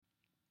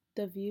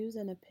The views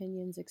and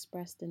opinions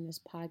expressed in this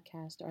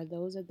podcast are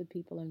those of the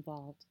people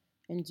involved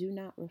and do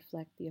not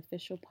reflect the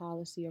official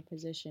policy or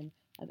position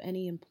of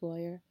any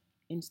employer,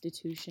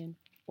 institution,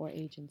 or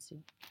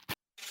agency.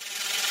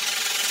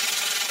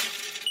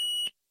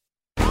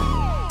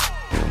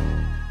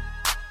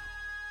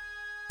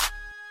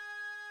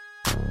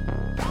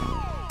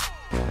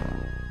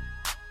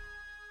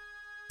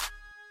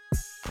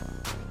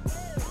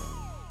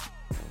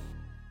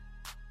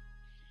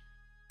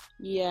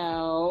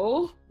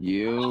 Yo.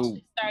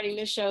 You Starting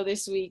the show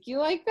this week. You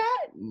like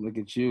that? look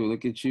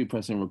at you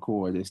pressing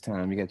record this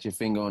time. You got your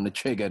finger on the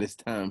trigger this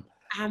time.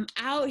 I'm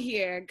out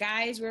here.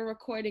 Guys, we're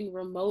recording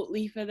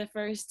remotely for the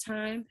first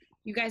time.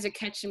 You guys are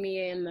catching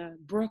me in the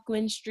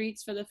Brooklyn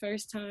streets for the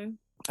first time.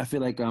 I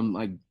feel like I'm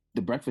like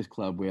the Breakfast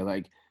Club where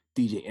like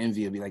DJ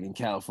Envy will be like in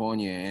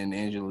California and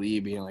Angela Lee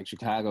be in like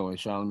Chicago and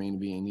Charlamagne will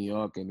be in New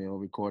York and they're all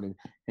recording.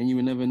 And you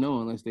would never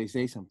know unless they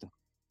say something.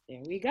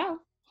 There we go.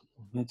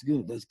 That's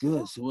good. That's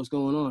good. So what's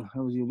going on?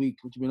 How was your week?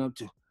 What you been up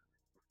to?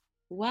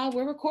 Well,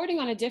 we're recording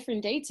on a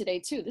different day today,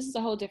 too. This is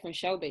a whole different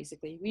show,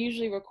 basically. We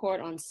usually record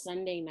on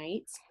Sunday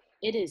nights.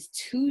 It is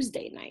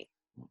Tuesday night.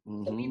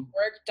 Mm-hmm. So we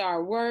worked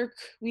our work.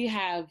 We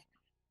have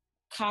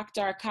cocked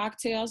our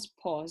cocktails.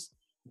 Pause.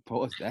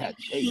 Pause that.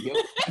 Hey, yo.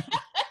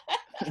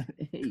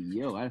 Hey,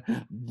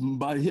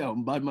 yo.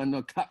 But my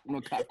no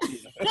cocktail.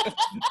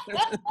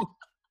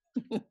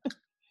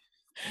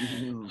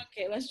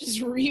 Okay, let's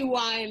just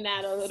rewind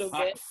that a little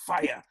bit.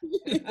 Fire.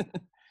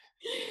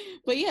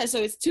 But yeah, so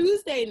it's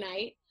Tuesday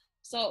night.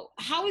 So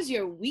how was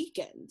your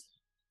weekend?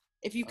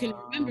 If you can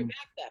remember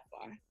back that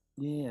far.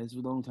 Yeah, it's a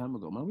long time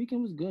ago. My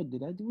weekend was good.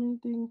 Did I do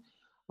anything?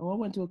 Oh, I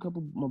went to a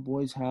couple my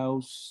boys'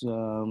 house.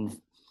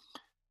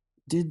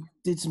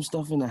 Did some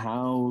stuff in the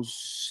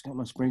house. Got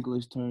my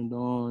sprinklers turned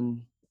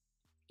on.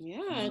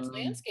 Yeah, it's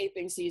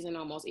landscaping season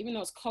almost, even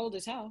though it's cold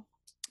as hell.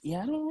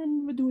 Yeah, I don't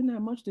remember doing that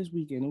much this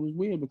weekend. It was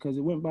weird because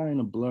it went by in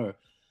a blur.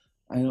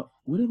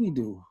 What did we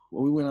do?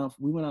 Well, we went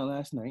out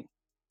last night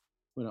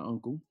with our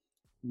uncle.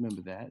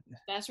 Remember that?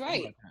 That's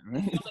right.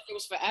 Right? It like it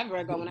was forever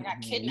ago when I got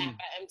kidnapped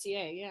at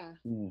MTA. Yeah.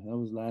 Yeah, that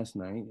was last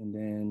night, and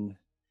then,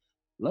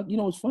 you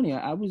know, it's funny.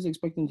 I was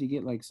expecting to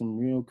get like some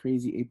real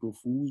crazy April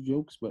Fool's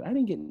jokes, but I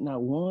didn't get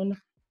not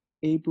one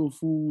April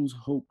Fool's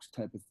hoax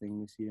type of thing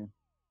this year.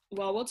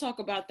 Well, we'll talk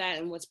about that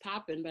and what's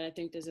popping, but I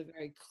think there's a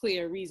very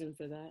clear reason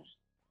for that.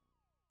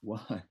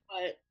 Why?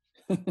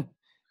 But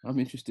I'm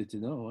interested to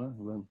know.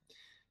 Well,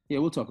 yeah,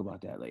 we'll talk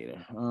about that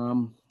later.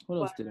 What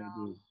else did I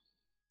do?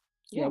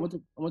 Yeah, I went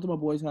to my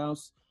boy's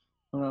house,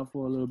 hung out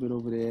for a little bit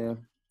over there.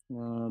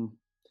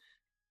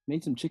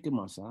 Made some chicken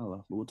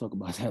masala, but we'll talk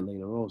about that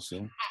later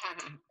also.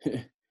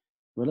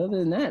 But other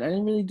than that, I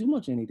didn't really do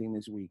much anything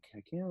this week.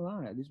 I can't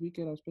lie. This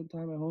weekend I spent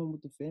time at home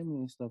with the family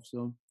and stuff,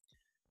 so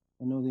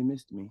I know they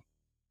missed me.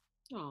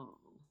 Oh,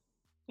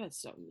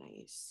 that's so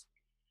nice.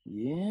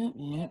 Yeah.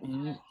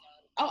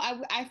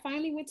 Oh, I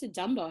finally went to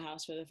Dumbo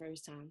House for the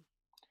first time.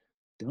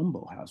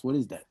 Dumbo House? What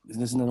is that? Is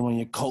this another one of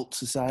your cult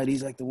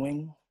societies like The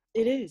Wing?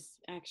 It is,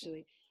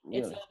 actually. Really?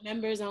 It's a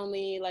members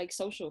only like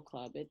social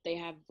club. They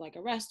have like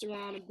a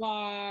restaurant, a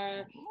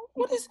bar.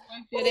 What is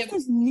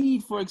this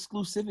need for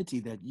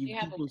exclusivity that you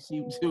people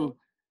seem to?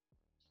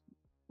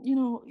 You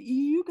know,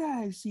 you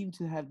guys seem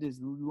to have this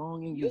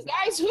longing. You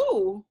guys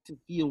who? To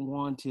feel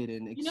wanted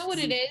and exclusive. You know what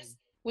it is?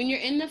 When you're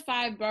in the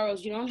 5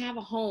 boroughs, you don't have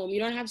a home, you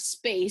don't have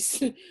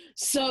space.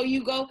 So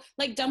you go,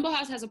 like Dumbo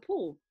House has a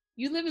pool.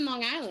 You live in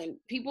Long Island.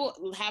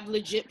 People have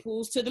legit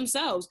pools to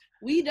themselves.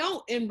 We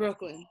don't in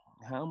Brooklyn.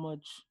 How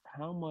much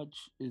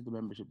is the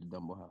membership to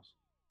Dumbo House?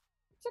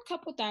 It's a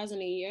couple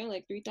thousand a year,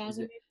 like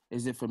 3,000.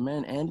 Is it for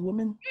men and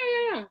women?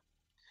 Yeah.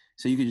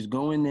 So you could just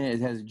go in there.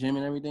 It has a gym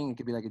and everything. It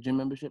could be like a gym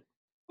membership.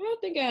 I don't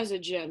think it has a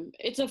gym.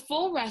 It's a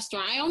full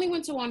restaurant. I only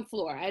went to one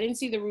floor. I didn't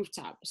see the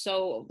rooftop.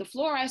 So the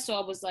floor I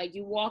saw was like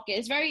you walk in.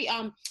 It's very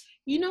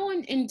you know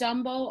in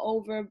Dumbo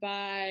over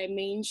by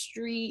Main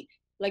Street,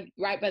 like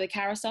right by the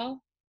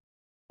carousel.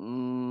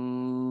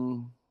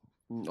 All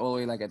the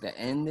way like at the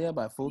end there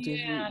by Fulton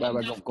Street, by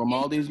where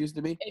Grimaldi's used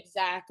to be.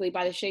 Exactly,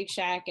 by the Shake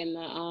Shack and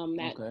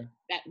the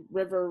that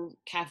River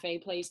Cafe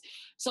place.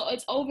 So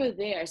it's over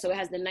there. So it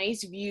has the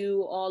nice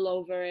view all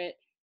over it,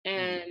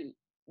 and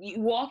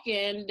you walk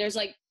in. There's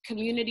like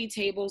community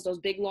tables, those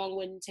big long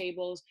wooden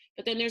tables,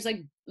 but then there's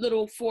like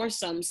little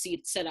foursome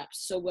seat setups.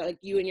 So like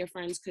you and your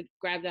friends could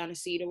grab down a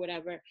seat or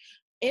whatever.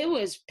 It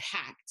was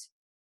packed.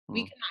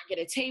 We could not get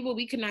a table.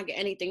 We could not get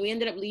anything. We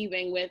ended up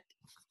leaving with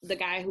the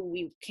guy who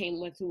we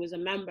came with, who was a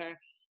member,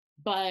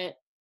 but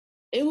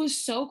it was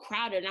so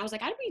crowded. And I was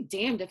like, I'd be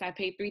damned if I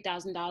paid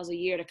 $3,000 a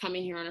year to come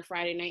in here on a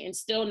Friday night and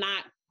still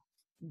not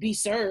be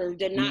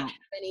served and not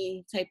have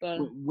any type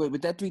of. Wait,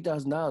 with that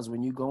 $3,000,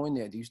 when you go in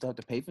there, do you still have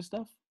to pay for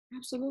stuff?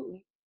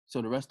 Absolutely.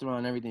 So the restaurant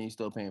and everything you're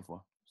still paying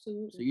for.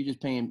 Absolutely. So you're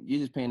just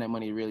paying that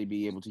money to really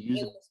be able to use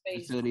the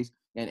facilities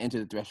and enter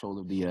the threshold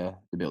of the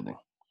building.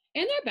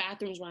 And their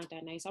bathrooms weren't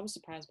that nice. I was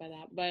surprised by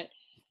that, but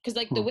Because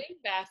like the wing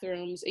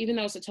bathrooms, even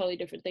though it's a totally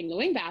different thing, the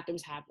wing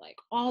bathrooms have like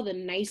all the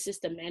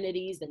nicest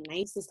amenities, the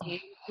nicest hand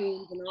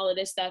creams and all of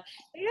this stuff.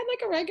 They had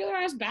like a regular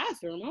ass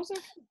bathroom. I was like,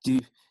 do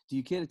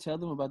you care to tell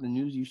them about the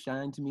news you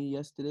shined to me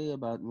yesterday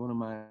about one of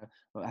my,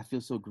 I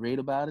feel so great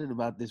about it,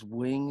 about this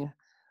wing,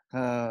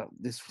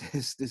 this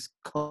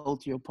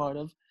cult you're part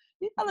of?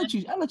 I'll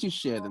let you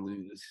share the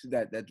news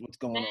that what's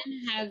going on.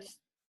 Men have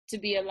to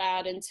be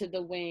allowed into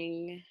the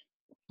wing.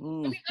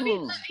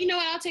 Mm-hmm. You know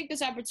what? I'll take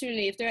this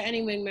opportunity. If there are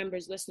any wing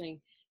members listening,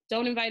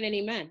 don't invite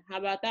any men. How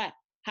about that?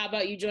 How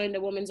about you join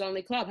the women's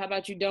only club? How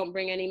about you don't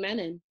bring any men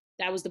in?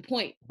 That was the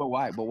point. But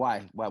why?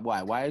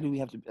 Why do we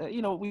have to?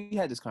 We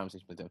had this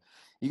conversation with them.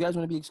 You guys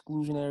want to be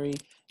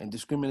exclusionary and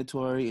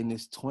discriminatory in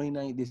this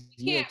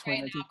 2019?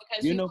 Right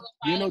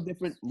you're no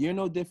different. You're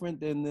no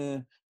different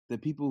than the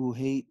people who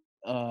hate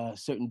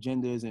certain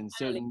genders and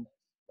certain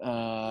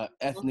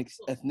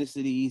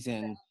ethnicities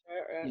and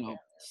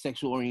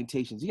sexual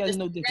orientations. You guys are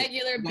no different.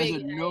 You guys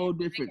are no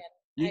different.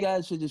 You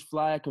guys should just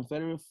fly a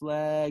Confederate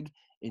flag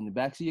in the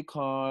backs of your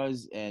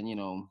cars and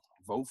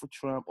vote for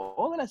Trump,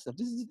 all of that stuff.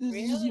 This is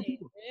your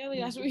people. Really?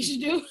 That's what we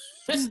should do?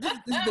 this is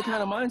the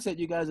kind of mindset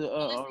you guys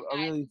are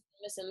really...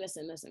 Listen.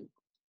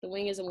 The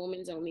wing is a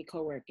women's only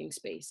co-working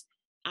space.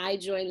 I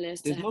joined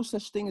this. There's no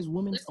such thing as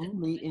women's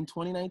only in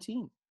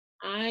 2019.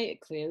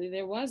 Clearly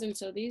there was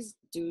until these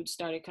dudes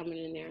started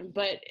coming in there.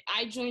 But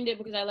I joined it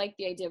because I like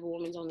the idea of a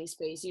women's only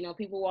space.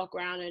 People walk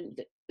around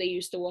and they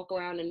used to walk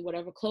around in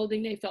whatever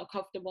clothing they felt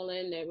comfortable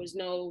in. There was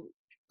no...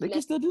 They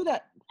can still do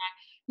that.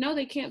 No,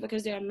 they can't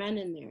because there are men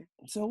in there.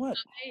 So what?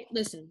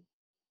 Listen.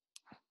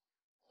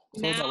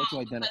 So now, what you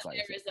identify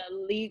there is a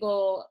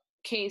legal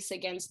case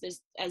against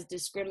this as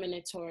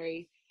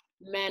discriminatory.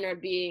 Men are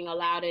being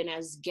allowed in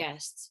as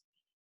guests.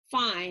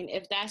 Fine,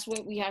 if that's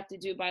what we have to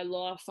do by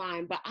law,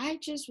 fine. But I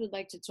just would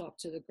like to talk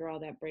to the girl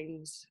that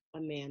brings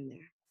a man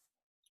there.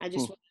 I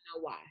just want to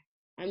know why.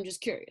 I'm just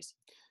curious.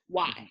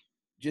 Why?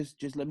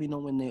 Just let me know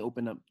when they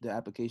open up the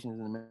applications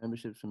and the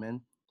memberships for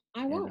men.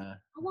 I won't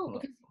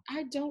because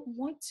I don't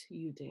want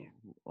you there.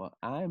 Well,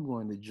 I'm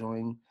going to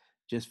join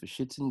just for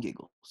shits and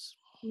giggles.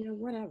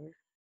 Whatever.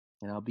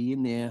 And I'll be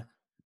in there.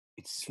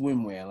 It's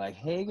swimwear. Like,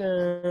 hey,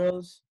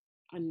 girls.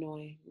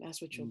 Annoying.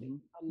 That's what you'll be.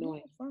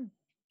 Annoying. Yeah,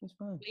 that's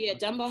fine. But yeah,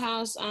 Dumbo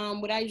House.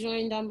 Would I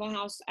join Dumbo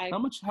House? How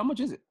much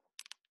is it?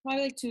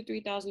 Probably like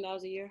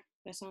 $2,000-$3,000 a year.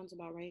 That sounds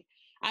about right.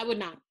 I would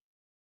not.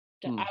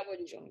 I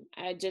wouldn't join.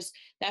 I just,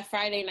 that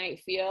Friday night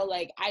feel,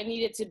 like I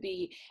need it to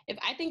be, if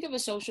I think of a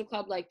social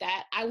club like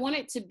that, I want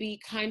it to be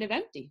kind of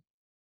empty.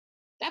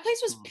 That place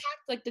was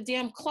packed like the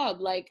damn club.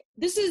 Like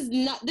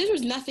there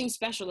was nothing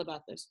special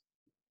about this.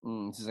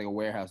 This is like a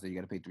warehouse that you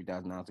got to pay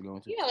 $3,000 to go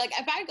into. Yeah, like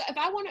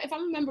if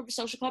I'm a member of a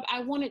social club,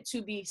 I want it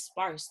to be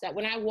sparse. That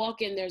when I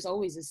walk in, there's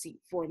always a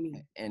seat for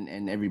me.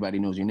 And everybody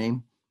knows your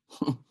name.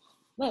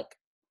 Look,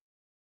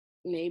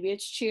 maybe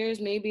it's Cheers,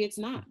 maybe it's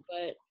not,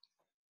 but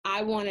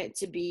I want it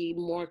to be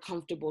more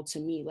comfortable to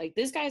me. Like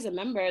this guy's a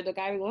member, the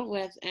guy we went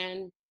with,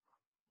 and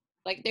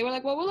like they were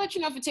like, well, we'll let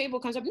you know if a table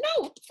comes up.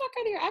 No, get the fuck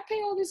out of here. I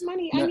pay all this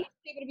money. I need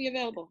a table to be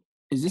available.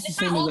 Is this the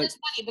same as this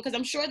money, because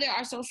I'm sure there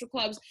are social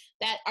clubs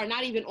that are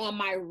not even on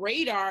my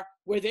radar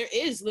where there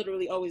is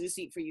literally always a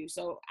seat for you.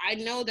 So I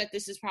know that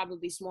this is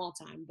probably small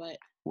time, but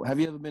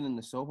have you ever been in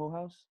the Soho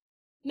House?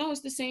 No,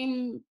 it's the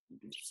same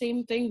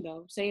thing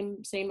though.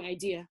 Same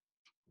idea.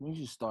 We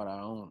should start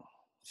our own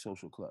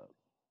social club.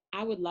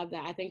 I would love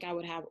that. I think I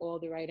would have all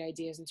the right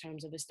ideas in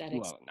terms of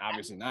aesthetics. Well,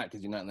 obviously not,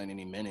 because you're not letting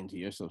any men into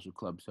your social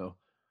club. So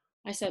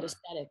I said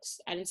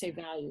aesthetics. I didn't say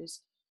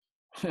values.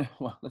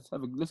 Well, let's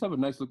have a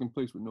nice looking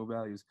place with no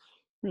values.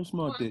 Real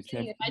smart there,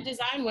 champ. If I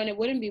design one, it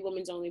wouldn't be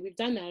women's only. We've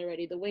done that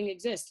already. The wing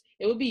exists.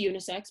 It would be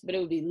unisex, but it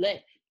would be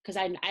lit because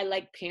I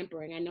like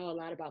pampering. I know a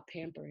lot about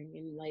pampering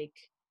and like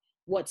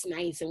what's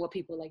nice and what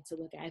people like to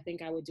look at. I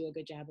think I would do a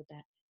good job with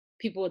that.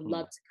 People would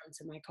love to come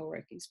to my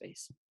co-working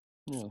space.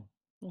 Yeah,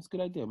 that's a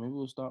good idea. Maybe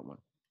we'll start one.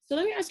 So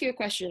let me ask you a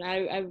question.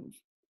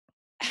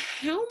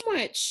 How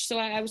much? So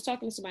I was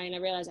talking to somebody and I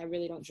realized I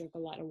really don't drink a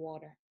lot of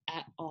water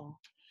at all.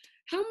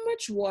 How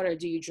much water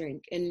do you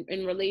drink in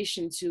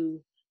relation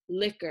to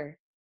liquor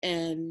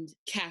and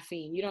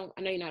caffeine?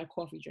 I know you're not a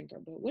coffee drinker,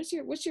 but what's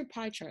your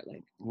pie chart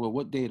like? Well,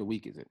 what day of the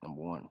week is it?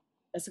 Number one.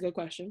 That's a good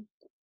question.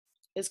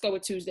 Let's go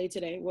with Tuesday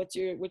today. What's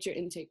your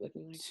intake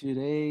looking like?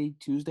 Today,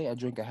 Tuesday, I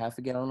drink a half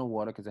a gallon of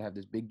water because I have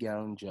this big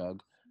gallon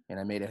jug and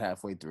I made it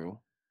halfway through.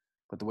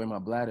 But the way my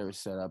bladder is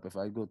set up, if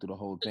I go through the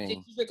whole thing. Did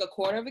you drink a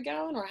quarter of a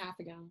gallon or half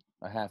a gallon?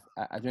 I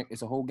drink,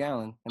 it's a whole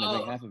gallon and I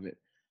drink half of it.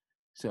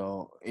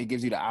 So it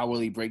gives you the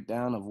hourly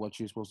breakdown of what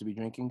you're supposed to be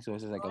drinking. So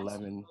it's just like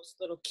 11. Those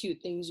little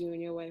cute things you and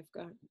your wife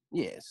got.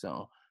 Yeah,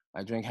 so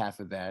I drank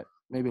half of that,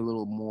 maybe a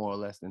little more or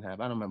less than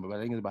half. I don't remember, but I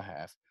think it's about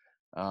half.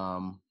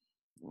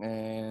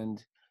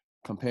 And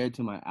compared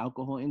to my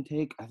alcohol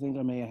intake, I think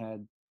I may have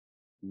had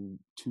 2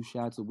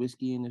 shots of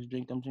whiskey in this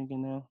drink I'm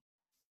drinking now.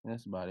 And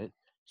that's about it.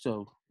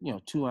 So,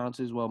 2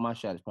 ounces. Well, my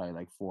shot is probably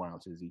like 4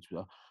 ounces each.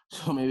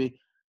 So maybe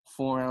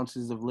 4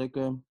 ounces of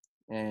liquor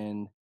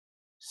and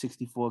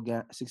 64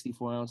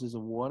 ounces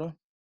of water.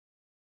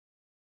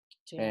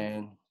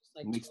 Damn.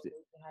 like mixed it.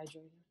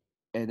 Dehydrated.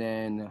 And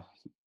then,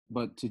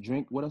 but to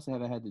drink, what else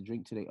have I had to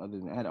drink today other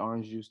than I had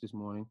orange juice this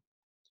morning.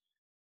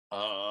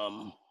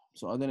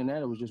 So other than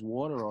that, it was just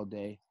water all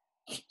day.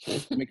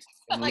 Mixed.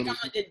 Like I'm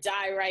going to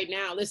die right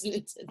now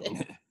listening to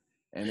this.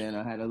 And then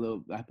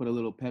I put a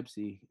little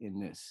Pepsi in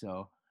this.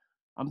 So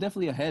I'm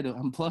definitely ahead.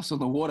 I'm plus on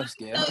the water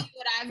scale. Tell you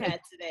what I've had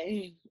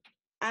today.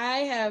 I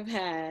have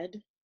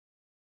had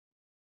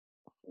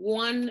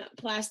 1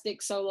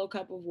 plastic solo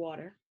cup of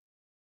water,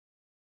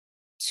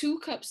 2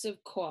 cups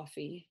of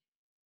coffee,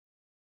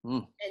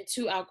 and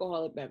 2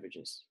 alcoholic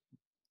beverages.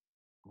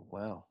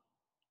 Wow.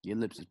 Your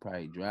lips is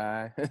probably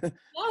dry.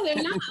 No, they're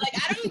not. Like,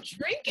 I don't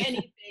drink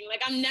anything.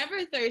 Like, I'm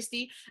never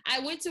thirsty. I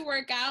went to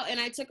work out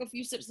and I took a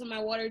few sips of my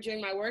water during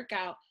my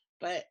workout,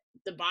 but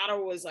the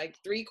bottle was like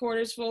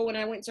 3/4 full when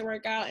I went to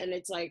work out, and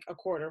it's like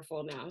 1/4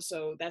 full now.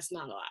 So that's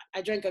not a lot.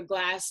 I drank a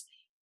glass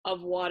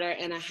of water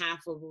and a half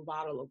of a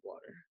bottle of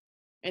water,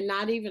 and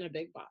not even a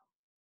big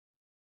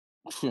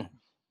bottle.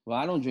 Well,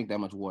 I don't drink that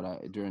much water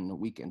during the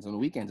weekends. On the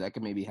weekends, I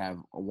can maybe have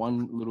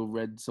 1 little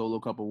red solo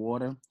cup of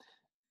water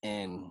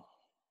and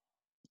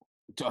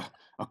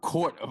a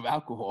quart of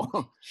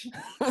alcohol.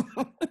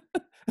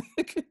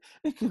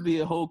 It could be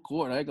a whole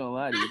quart. I ain't gonna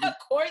lie to you. Not a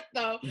quart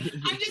though.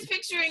 I'm just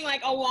picturing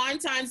like a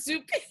wonton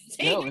soup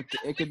container. No,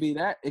 it could be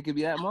that. It could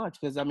be that much.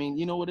 Because I mean,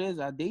 you know what it is?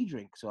 I day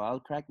drink, so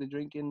I'll crack the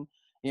drink and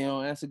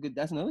that's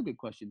another good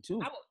question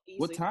too.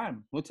 What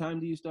time? What time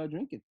do you start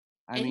drinking?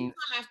 Anytime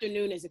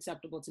afternoon is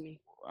acceptable to me.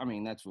 I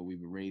mean, that's what we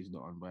were raised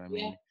on. But I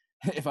mean,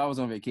 if I was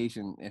on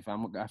vacation, if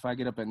I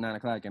get up at 9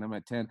 o'clock and I'm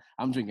at 10,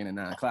 I'm drinking at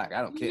 9 o'clock.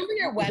 I don't care. Remember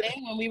your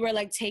wedding when we were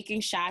like taking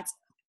shots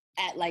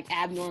at like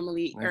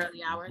abnormally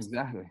early hours?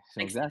 Exactly. So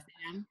like exactly.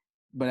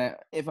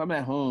 But if I'm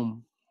at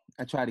home,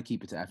 I try to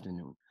keep it to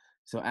afternoon.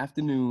 So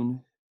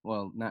afternoon,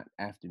 well, not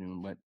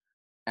afternoon, but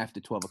after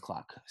 12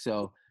 o'clock.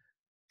 So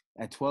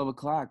at 12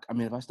 o'clock, I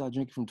mean, if I start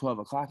drinking from 12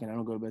 o'clock and I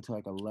don't go to bed till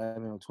like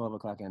 11 or 12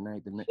 o'clock at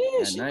night, might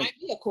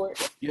be a quart.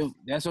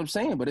 That's what I'm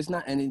saying. But it's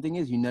not, and the thing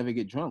is, you never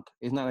get drunk.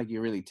 It's not like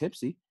you're really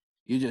tipsy.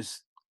 You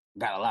just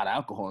got a lot of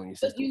alcohol in your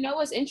system. But you know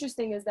what's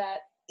interesting is that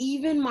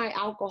even my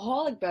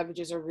alcoholic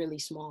beverages are really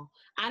small.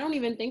 I don't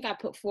even think I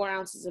put 4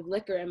 ounces of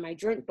liquor in my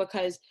drink,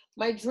 because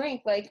my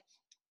drink, like,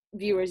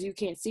 viewers, you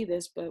can't see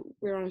this, but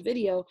we're on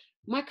video.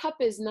 My cup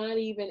is not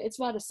even, it's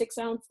about a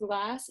 6-ounce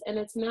glass, and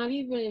it's not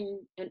even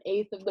an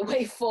eighth of the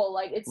way full.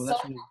 Like, it's so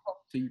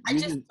I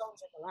just don't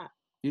drink a lot.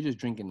 You're just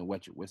drinking to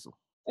wet your whistle.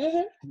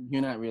 Mm-hmm.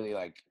 You're not really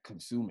like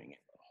consuming it.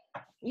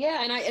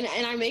 Yeah,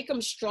 and I make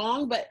them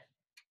strong, but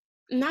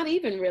not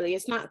even really.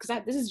 It's not,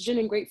 because this is gin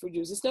and grapefruit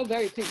juice. It's still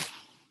very pink.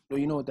 Well,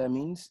 you know what that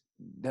means?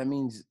 That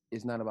means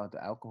it's not about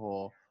the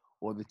alcohol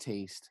or the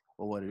taste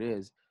or what it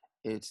is.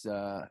 It's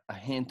a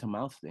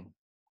hand-to-mouth thing.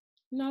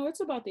 No,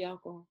 it's about the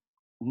alcohol.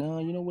 No,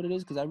 you know what it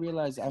is? Because I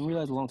realized a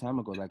long time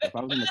ago, like if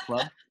I was in the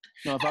club,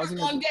 if I was in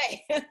the, long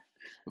day.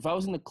 If I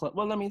was in the club,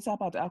 well, I mean, it's not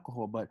about the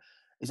alcohol, but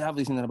it's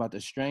obviously not about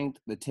the strength,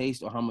 the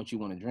taste, or how much you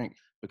want to drink.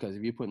 Because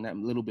if you're putting that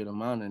little bit of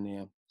amount in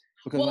there,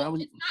 because when I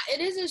was,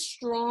 it is a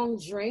strong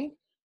drink.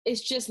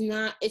 It's just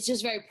not. It's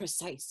just very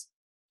precise.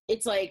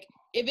 It's like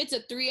if it's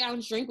a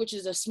 3-ounce drink, which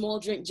is a small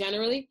drink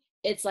generally,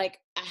 it's like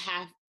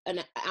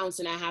an ounce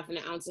and a half and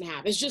an ounce and a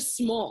half. It's just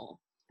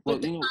small.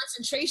 But the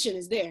concentration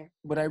is there.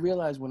 But I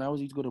realized when I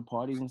used to go to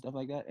parties and stuff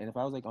like that, and if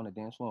I was like on a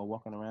dance floor or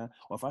walking around,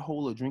 or if I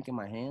hold a drink in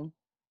my hand,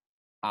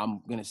 I'm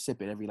going to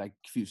sip it every like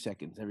few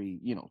seconds, every,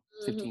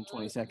 15,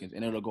 20 seconds,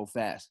 and it'll go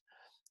fast.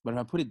 But if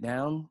I put it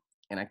down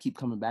and I keep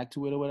coming back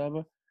to it or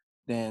whatever,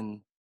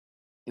 then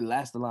it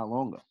lasts a lot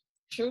longer.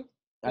 True.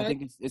 I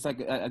think it's like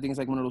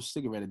one of those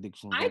cigarette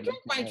addictions. I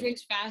drink my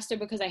drinks faster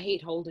because I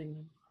hate holding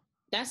them.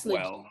 That's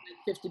legit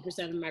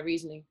 50% of my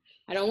reasoning.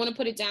 I don't want to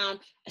put it down.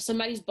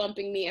 Somebody's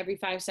bumping me every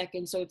 5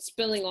 seconds, so it's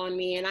spilling on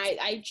me. And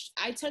I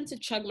tend to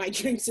chug my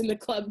drinks in the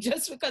club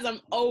just because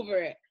I'm over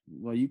it.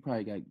 Well, you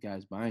probably got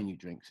guys buying you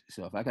drinks.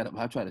 So I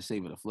try to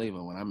savor the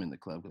flavor when I'm in the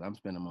club because I'm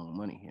spending my own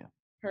money here.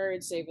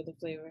 Heard savor the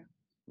flavor.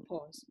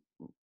 Pause.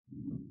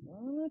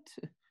 What?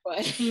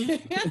 What?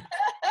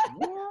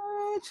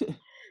 What?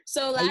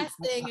 So last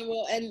thing, and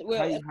we'll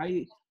end.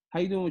 How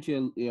you doing with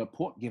your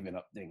pork giving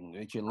up thing?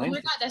 With your oh my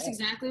God, that's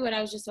exactly what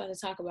I was just about to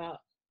talk about.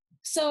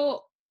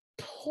 So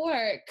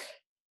pork,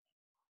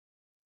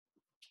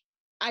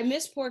 I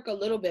miss pork a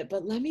little bit,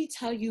 but let me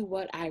tell you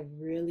what I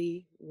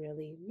really,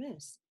 really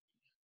miss.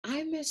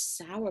 I miss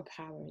Sour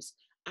Powers.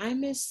 I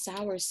miss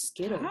sour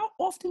Skittles. How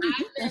often do you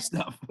eat that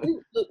stuff?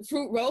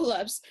 Fruit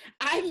roll-ups.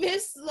 I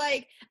miss,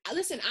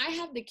 listen, I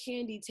have the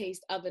candy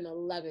taste of an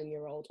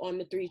 11-year-old on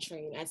the 3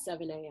 train at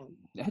 7 a.m.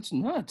 That's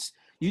nuts.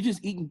 You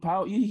just eating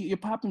you're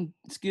popping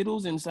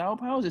Skittles and Sour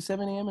Powers at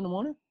 7 a.m. in the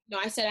morning? No,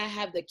 I said I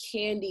have the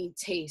candy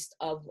taste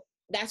of,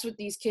 that's what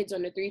these kids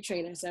on the 3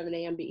 train at 7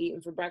 a.m. be eating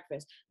for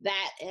breakfast.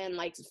 That and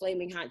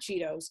Flaming Hot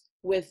Cheetos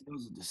with...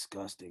 Those are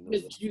disgusting.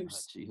 With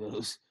juice. Hot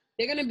Cheetos.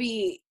 They're going to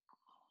be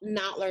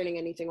not learning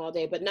anything all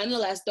day, but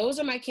nonetheless, those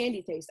are my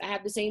candy tastes. I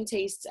have the same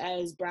tastes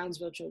as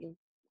Brownsville children.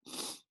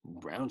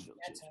 Brownsville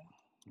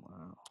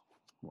children.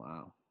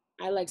 Wow.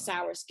 I like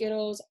sour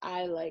Skittles.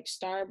 I like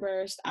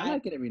Starburst. I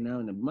like it every now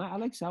and then. I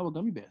like sour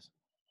gummy bears.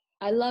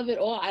 I love it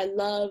all. I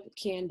love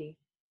candy.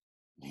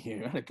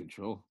 You're out of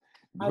control.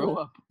 Grow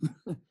up.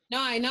 No,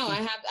 I know.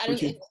 I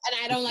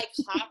don't like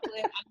chocolate.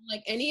 I don't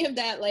like any of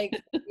that like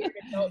weird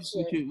adult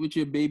shit. With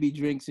your baby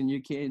drinks and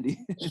your candy.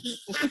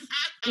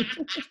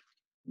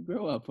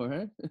 Grow up, all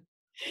right?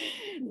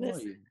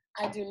 Listen,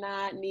 I do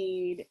not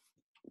need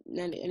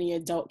any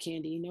adult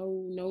candy.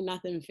 No,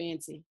 nothing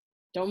fancy.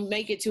 Don't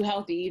make it too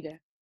healthy either.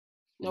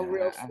 No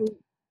real fruit.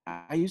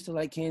 I used to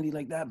like candy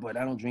like that, but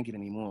I don't drink it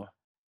anymore.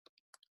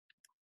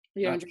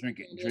 You don't drink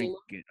it. I mean,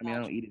 I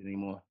don't eat it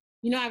anymore.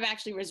 You know, I've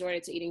actually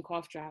resorted to eating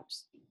cough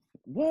drops.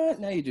 What?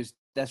 Now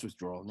that's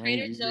withdrawal.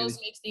 Trader Joe's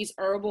makes these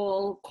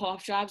herbal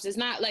cough drops. It's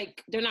not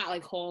like, they're not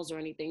like Halls or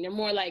anything. They're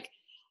more like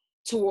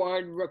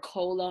toward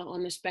Ricola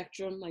on the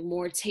spectrum, like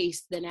more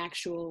taste than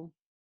actual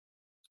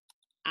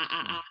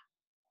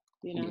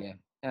you know? Yeah.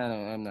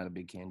 I'm not a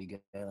big candy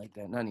guy like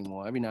that. Not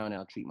anymore. Every now and then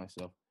I'll treat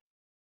myself.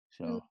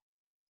 So,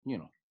 you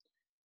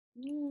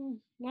know.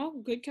 Well,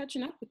 good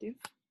catching up with you.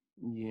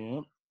 Yeah.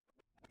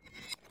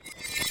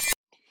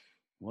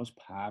 What's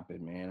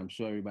poppin', man? I'm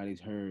sure everybody's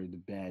heard the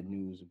bad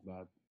news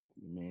about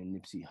man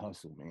Nipsey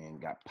Hussle, man,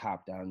 got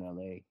popped out in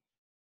L.A.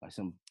 by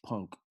some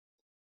punk.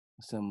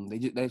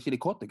 They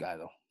caught the guy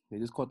though. They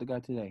just caught the guy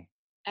today.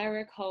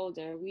 Eric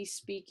Holder, we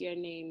speak your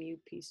name, you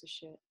piece of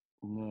shit.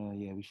 No,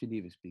 yeah, we shouldn't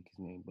even speak his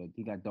name, but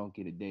he got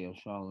Donkey today on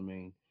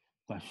Charlemagne,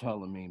 by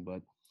Charlemagne.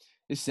 But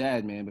it's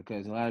sad, man,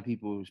 because a lot of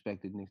people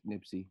respected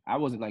Nipsey. I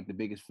wasn't like the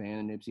biggest fan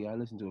of Nipsey. I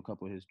listened to a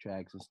couple of his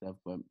tracks and stuff,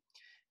 but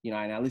and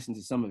I listened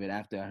to some of it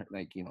after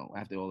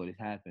all of this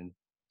happened.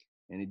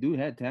 And the dude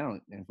had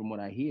talent, and from what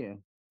I hear,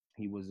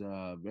 he was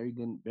very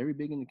good, very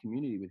big in the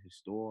community with his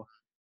store,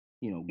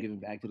 giving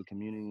back to the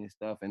community and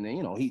stuff. And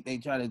then they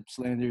try to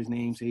slander his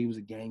name, say he was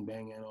a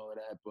gangbanger and all of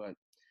that, but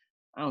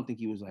I don't think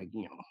he was like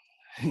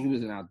he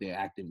wasn't out there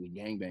actively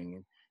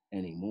gangbanging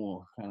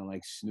anymore. Kind of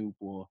like Snoop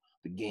or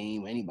The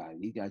Game, anybody.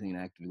 These guys ain't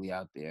actively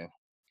out there,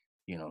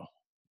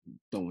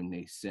 throwing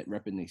they set,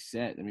 repping they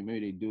set. I mean,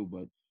 maybe they do,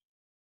 but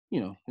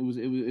it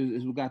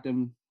was what got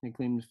them. They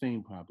claim the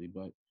fame probably,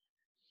 but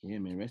yeah,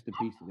 man, rest in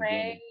peace to the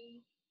brother.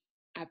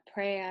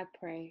 I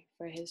pray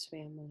for his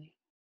family,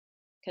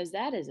 because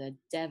that is a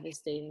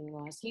devastating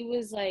loss. He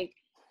was like,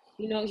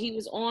 he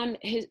was on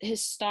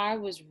his star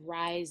was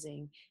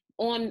rising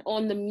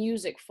on the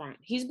music front.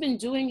 He's been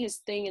doing his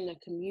thing in the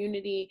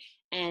community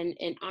and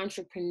in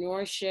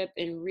entrepreneurship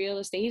and real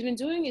estate. He's been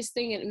doing his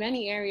thing in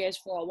many areas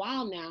for a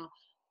while now,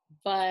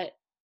 but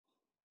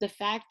the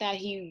fact that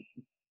he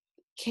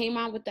came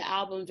out with the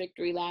album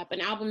Victory Lap,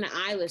 an album that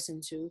I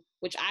listened to,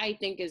 which I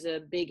think is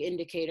a big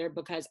indicator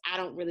because I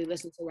don't really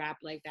listen to rap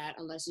like that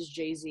unless it's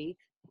Jay-Z.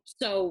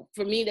 So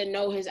for me to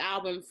know his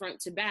album front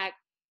to back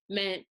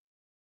meant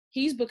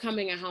he's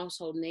becoming a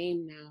household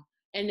name now.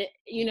 And,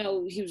 he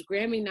was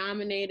Grammy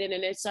nominated,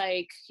 and it's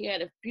like he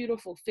had a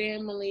beautiful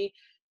family.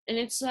 And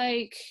it's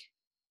like,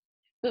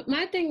 but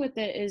my thing with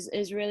it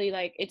is really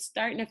like, it's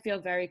starting to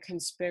feel very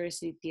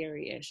conspiracy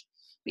theory-ish,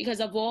 because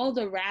of all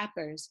the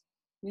rappers,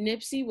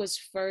 Nipsey was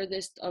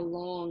furthest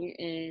along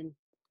in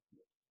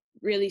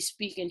really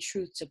speaking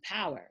truth to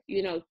power,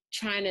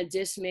 trying to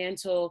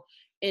dismantle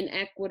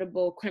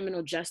inequitable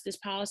criminal justice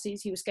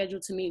policies. He was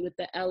scheduled to meet with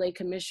the LA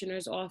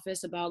Commissioner's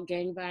Office about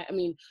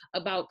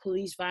about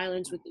police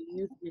violence with the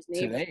youth in his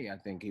neighborhood. Today, I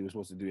think he was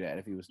supposed to do that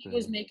if he was still. He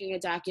was making a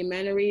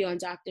documentary on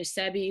Dr.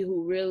 Sebi,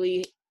 who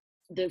really,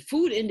 the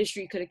food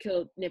industry could have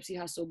killed Nipsey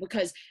Hussle,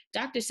 because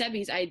Dr.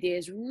 Sebi's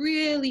ideas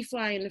really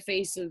fly in the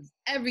face of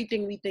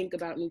everything we think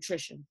about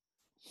nutrition.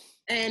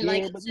 And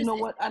but you know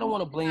what? I don't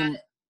want to blame.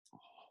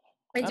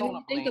 When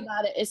you think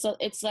about it,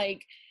 it's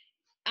like,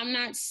 I'm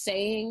not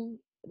saying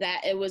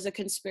that it was a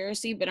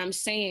conspiracy, but I'm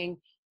saying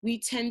we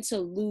tend to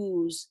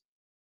lose.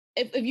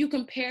 If you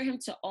compare him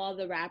to all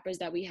the rappers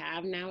that we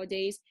have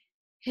nowadays,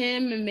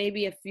 him and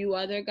maybe a few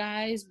other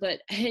guys, but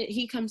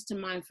he comes to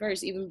mind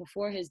first, even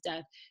before his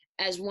death,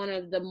 as one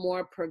of the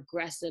more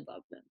progressive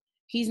of them.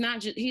 He's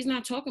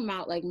not talking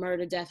about like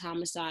murder, death,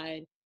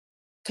 homicide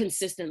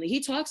consistently. He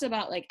talks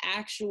about like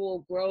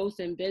actual growth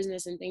and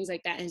business and things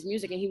like that in his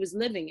music, and he was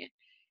living it.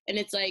 And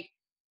it's like,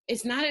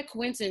 it's not a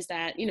coincidence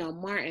that,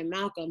 Martin,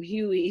 Malcolm,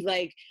 Huey,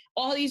 like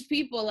all these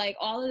people, like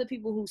all of the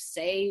people who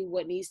say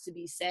what needs to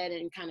be said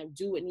and kind of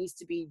do what needs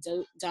to be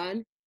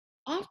done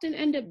often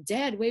end up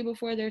dead way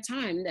before their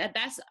time.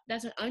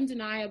 That's an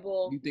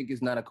undeniable. You think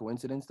it's not a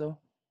coincidence though?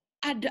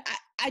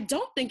 I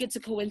don't think it's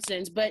a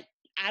coincidence, but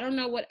I don't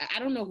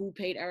know who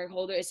paid Eric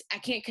Holder. I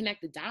can't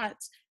connect the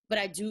dots, but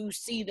I do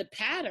see the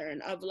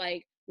pattern of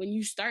like, when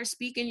you start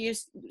speaking,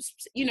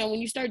 when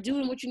you start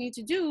doing what you need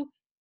to do,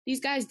 these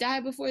guys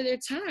die before their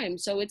time.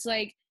 So it's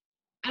like,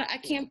 I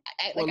can't.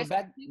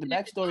 The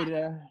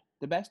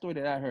backstory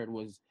that I heard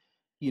was,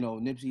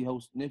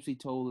 Nipsey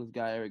told this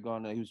guy Eric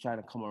Garner he was trying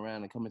to come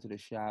around and come into the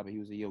shop, and he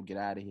was like, "Yo, get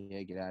out of here,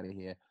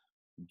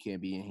 you can't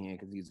be in here,"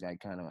 because he's like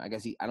kind of, I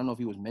guess I don't know if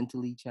he was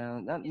mentally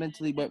challenged, not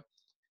mentally, but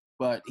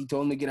he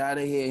told him to get out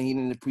of here, and he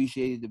didn't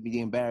appreciate the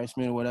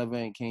embarrassment or whatever,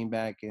 and came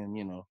back and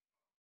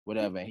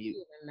whatever. It doesn't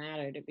even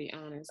matter, to be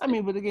honest. I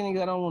mean, but again,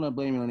 I don't want to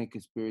blame it on a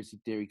conspiracy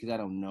theory because I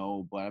don't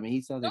know. But I mean,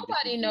 he sounds like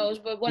nobody knows.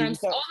 But all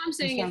I'm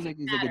saying he sounds like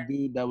he's like a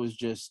dude that was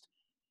just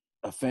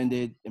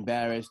offended,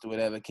 embarrassed, or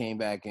whatever, came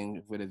back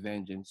in with a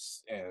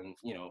vengeance, and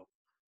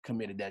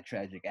committed that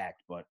tragic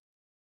act. But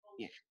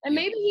yeah, and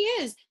maybe he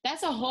is.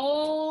 That's a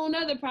whole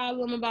nother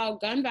problem about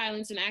gun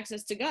violence and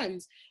access to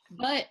guns.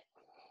 But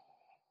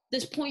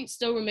this point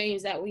still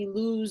remains that we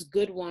lose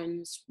good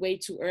ones way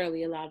too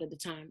early a lot of the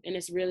time, and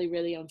it's really,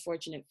 really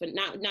unfortunate. But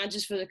not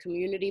just for the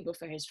community, but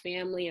for his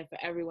family and for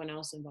everyone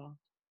else involved.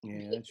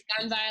 Yeah,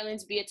 gun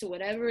violence, be it to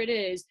whatever it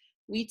is,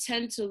 we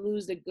tend to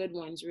lose the good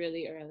ones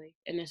really early,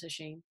 and it's a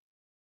shame.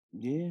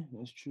 Yeah,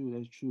 that's true.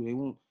 That's true.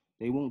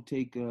 They won't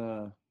take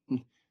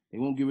they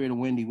won't get rid of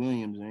Wendy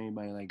Williams or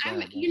anybody like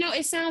that.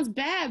 It sounds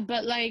bad,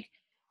 but like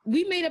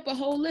we made up a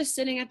whole list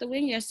sitting at the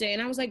wing yesterday,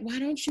 and I was like, why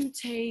don't you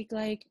take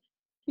like,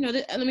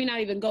 let me not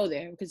even go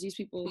there because these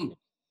people.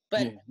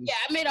 But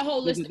I made a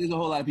whole list. There's a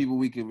whole lot of people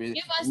we can really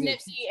give us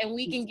Nipsey, and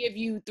we can give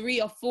you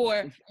 3 or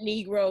 4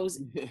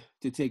 Negroes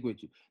to take with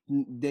you.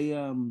 They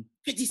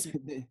 50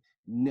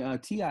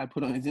 Cent. T.I.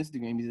 put on his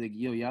Instagram. He's like,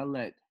 "Yo, y'all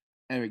let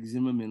Eric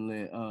Zimmerman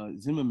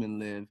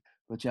live,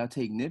 but y'all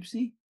take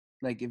Nipsey.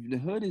 Like, if the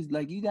hood is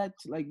like, you got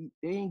like,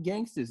 they ain't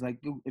gangsters. Like,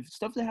 if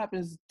stuff that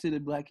happens to the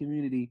black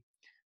community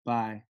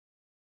by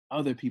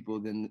other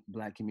people than the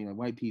black community, like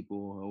white people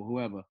or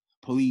whoever,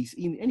 police,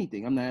 even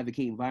anything. I'm not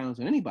advocating violence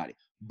on anybody,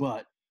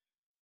 but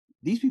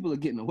these people are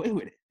getting away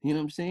with it. You know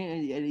what I'm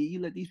saying? And you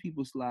let these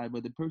people slide,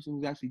 but the person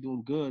who's actually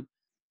doing good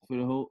for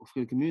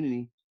the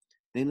community,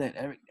 they let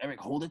Eric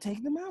Holder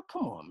take them out.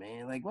 Come on,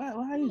 man. Like, why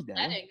is that?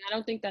 I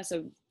don't think that's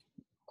a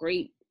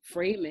great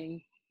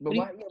framing. But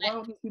why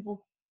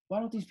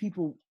don't these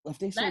people, if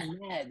they're so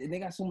mad and they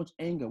got so much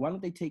anger, why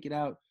don't they take it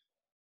out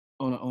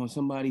on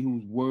somebody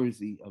who's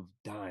worthy of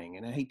dying?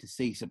 And I hate to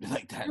say something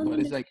like that, but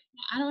it's like,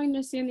 I don't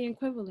understand the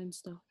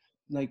equivalence though.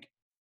 Like,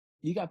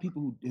 you got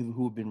people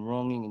who have been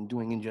wronging and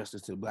doing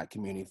injustice to the black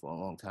community for a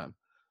long time.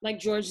 Like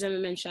George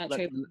Zimmerman shot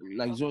Trayvon.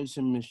 Like George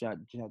Zimmerman shot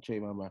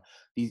Trayvon Brown.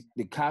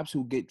 The cops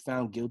who get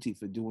found guilty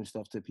for doing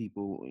stuff to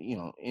people,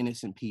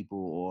 innocent people,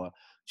 or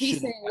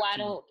he's saying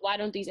why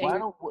don't these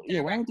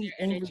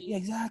angry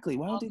exactly.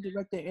 Why don't they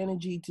direct their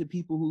energy to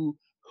people who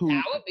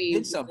that would be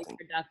did something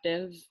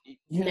productive?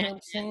 You know what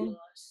I'm saying?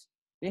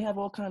 They have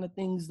all kind of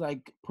things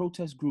like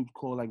protest groups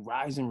called like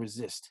Rise and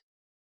Resist.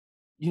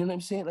 You know what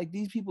I'm saying? Like,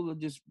 these people are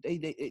just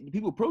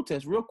people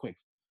protest real quick.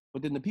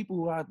 But then the people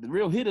who are the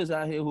real hitters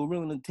out here who are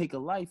willing to take a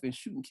life and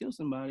shoot and kill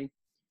somebody,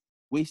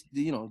 doing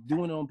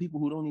it on people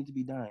who don't need to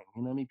be dying.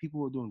 You know what I mean? People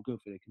who are doing good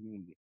for their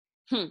community.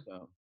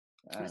 So,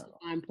 that's a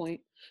fine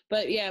point.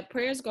 But yeah,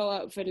 prayers go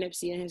up for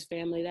Nipsey and his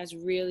family. That's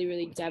really,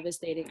 really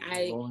devastating.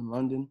 In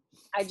London.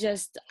 I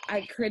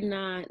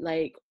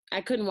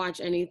couldn't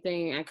watch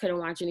anything. I couldn't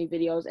watch any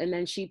videos. And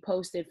then she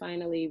posted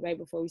finally right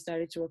before we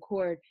started to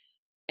record.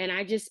 And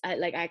I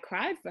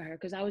cried for her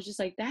because I was just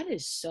like, that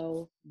is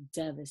so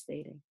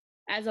devastating.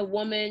 As a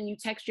woman, you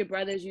text your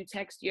brothers, you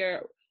text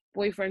your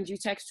boyfriends, you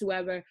text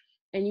whoever,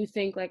 and you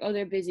think like, oh,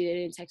 they're busy, they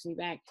didn't text me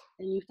back.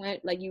 And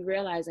you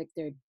realize like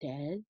they're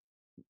dead.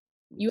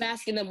 You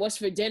asking them what's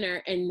for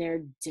dinner and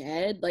they're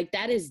dead. Like,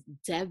 that is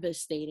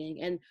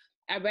devastating. And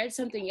I read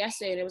something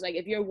yesterday and it was like,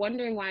 if you're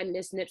wondering why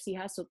this Nipsey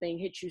Hussle thing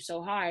hit you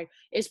so hard,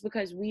 it's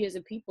because we as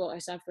a people are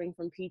suffering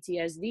from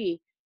PTSD.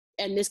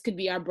 And this could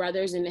be our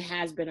brothers, and it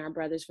has been our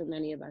brothers for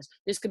many of us.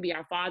 This could be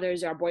our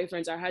fathers, our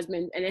boyfriends, our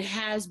husbands, and it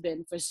has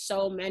been for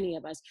so many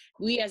of us.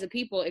 We as a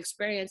people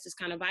experience this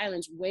kind of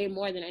violence way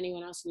more than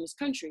anyone else in this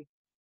country.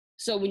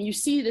 So when you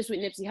see this with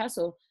Nipsey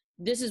Hussle,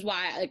 this is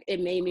why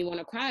it made me want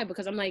to cry,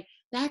 because I'm like,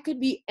 that could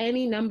be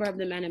any number of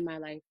the men in my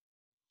life,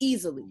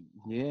 easily.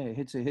 Yeah, it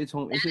hits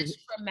home. It's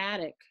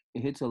traumatic.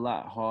 It hits a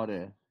lot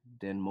harder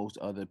than most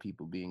other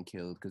people being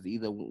killed, because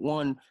either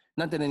one,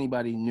 not that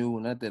anybody knew,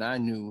 not that I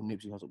knew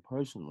Nipsey Hussle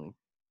personally,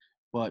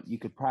 but you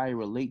could probably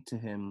relate to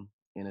him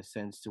in a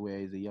sense to where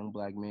he's a young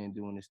black man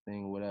doing this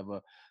thing or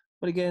whatever.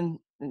 But again,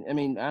 I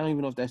mean, I don't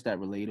even know if that's that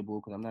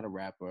relatable, because I'm not a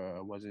rapper.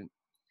 I wasn't,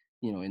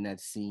 in that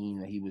scene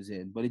that he was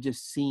in. But it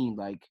just seemed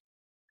like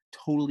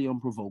totally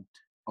unprovoked,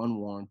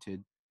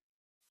 unwarranted,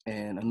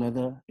 and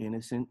another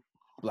innocent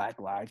black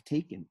life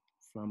taken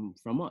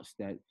from us.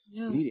 That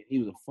he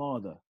was a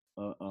father,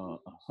 a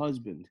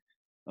husband,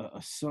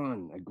 a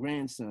son, a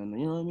grandson.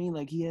 You know what I mean?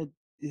 Like, he had,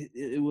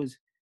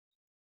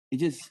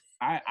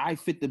 I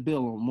fit the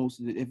bill on most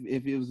of it.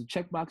 If it was a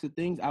checkbox of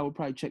things, I would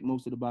probably check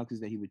most of the boxes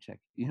that he would check.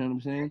 You know what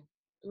I'm saying?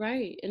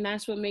 Right. And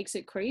that's what makes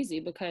it crazy,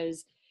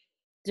 because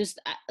just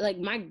like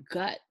my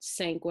gut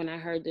sank when I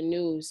heard the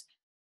news.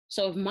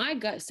 So if my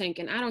gut sank,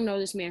 and I don't know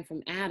this man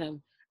from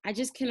Adam, I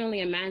just can only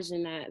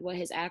imagine that what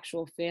his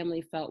actual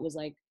family felt was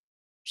like,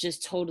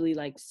 just totally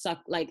like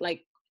sucked. Like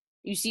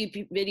you see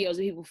videos of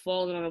people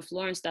falling on the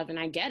floor and stuff, and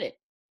I get it.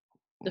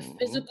 The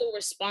physical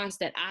response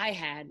that I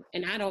had,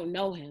 and I don't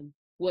know him,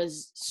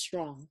 was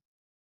strong,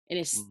 and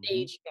it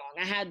stayed strong.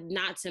 I had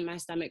knots in my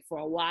stomach for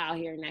a while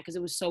hearing that, because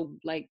it was so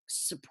like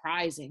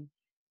surprising.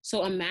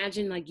 So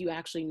imagine like you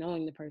actually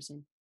knowing the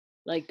person.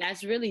 Like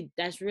that's really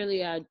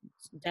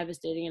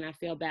devastating, and I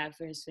feel bad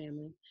for his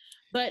family.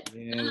 But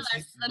yes,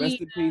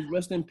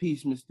 rest in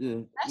peace,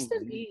 Mr. Rest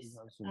in peace.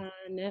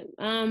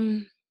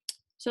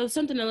 So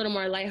something a little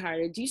more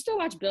lighthearted. Do you still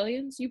watch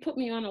Billions? You put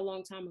me on a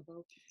long time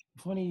ago.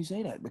 Funny you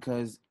say that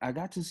because I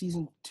got to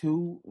season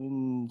 2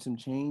 and some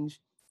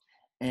change,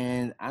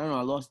 and I don't know,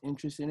 I lost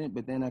interest in it.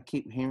 But then I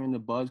keep hearing the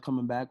buzz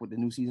coming back with the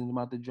new season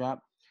about to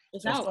drop.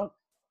 It's out.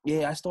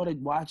 I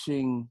started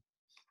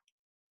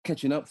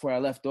catching up where I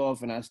left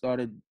off, and I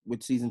started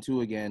with season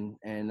 2 again.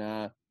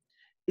 And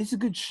it's a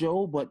good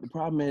show, but the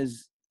problem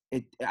is,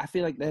 I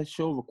feel like that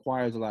show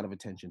requires a lot of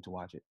attention to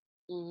watch it.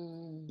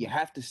 You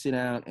have to sit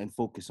down and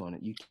focus on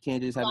it. You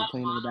can't just have it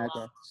playing in the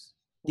background.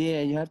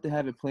 Yeah, you have to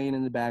have it playing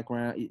in the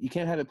background. You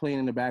can't have it playing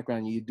in the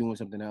background and you're doing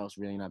something else,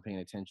 really not paying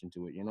attention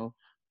to it, you know?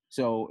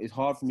 So it's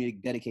hard for me to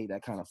dedicate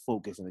that kind of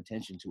focus and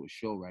attention to a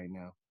show right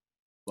now.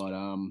 But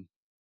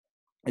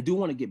I do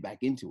want to get back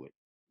into it.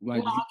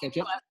 Did you catch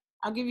up?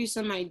 I'll give you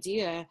some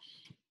idea.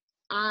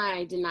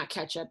 I did not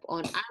catch up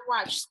on. I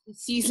watched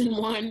season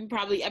 1,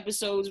 probably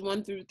episodes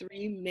 1 through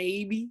 3,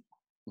 maybe.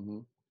 Mm-hmm.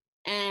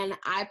 And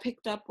I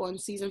picked up on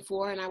season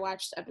 4, and I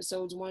watched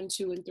episodes 1,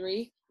 2, and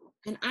 3,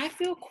 and I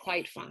feel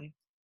quite fine.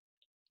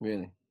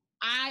 Really?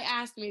 I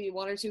asked maybe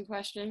 1 or 2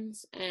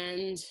 questions,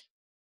 and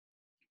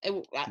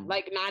it,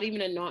 like not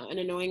even an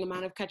annoying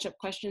amount of catch-up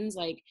questions.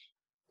 Like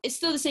it's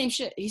still the same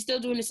shit. He's still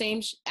doing the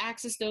same.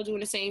 Axe is still doing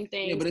the same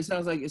thing. Yeah, but it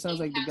sounds like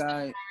the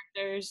guy.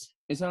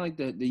 It sounds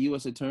like the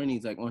U.S.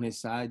 attorney's like on his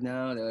side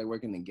now. They're like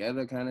working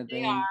together, kind of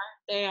thing.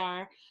 They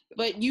are.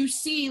 But you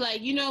see,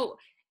 like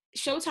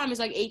Showtime is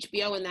like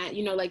HBO in that,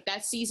 like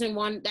that season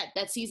 1,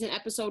 that season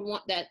episode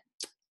 1, that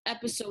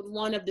episode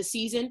 1 of the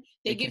season,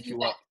 they give you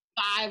that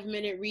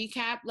 5-minute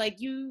recap. Like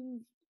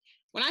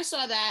when I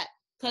saw that,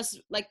 plus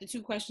like the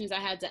 2 questions I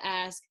had to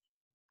ask,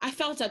 I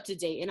felt up to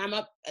date, and I'm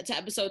up to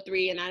episode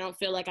 3, and I don't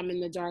feel like I'm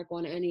in the dark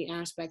on any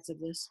aspects of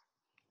this.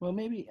 Well,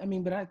 maybe,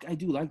 but I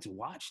do like to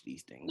watch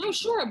these things. No,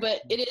 sure,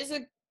 but it is a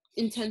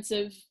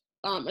intensive,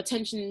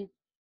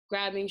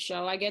 attention-grabbing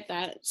show. I get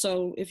that.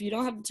 So if you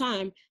don't have the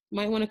time, you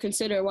might want to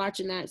consider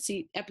watching that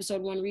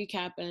episode 1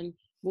 recap and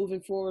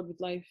moving forward with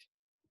life.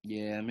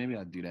 Yeah, maybe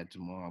I'll do that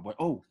tomorrow. But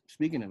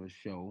speaking of a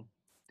show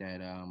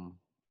that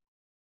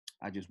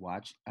I just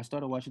watched, I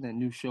started watching that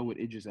new show with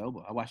Idris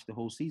Elba. I watched the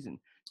whole season.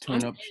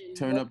 Turn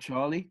Up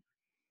Charlie.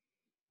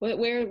 Where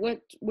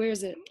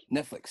is it?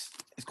 Netflix.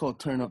 It's called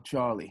Turn Up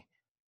Charlie.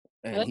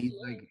 And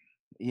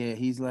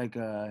he's like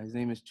his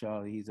name is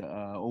Charlie. He's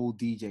a old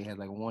DJ, had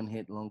like 1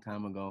 hit a long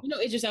time ago.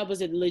 Idris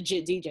Elba's a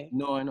legit DJ.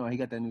 No, I know. He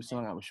got that new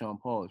song out with Sean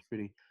Paul. It's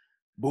pretty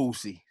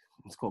bossy.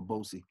 It's called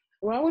Bossy.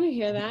 Well, I want to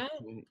hear that.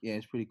 Yeah,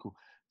 it's pretty cool.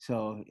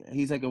 So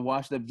he's like a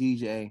washed up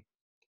DJ,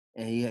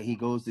 and he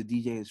goes to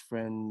DJ his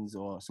friends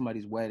or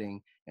somebody's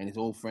wedding, and his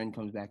old friend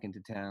comes back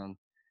into town,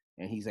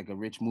 and he's like a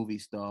rich movie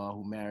star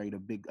who married a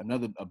big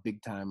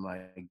time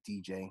like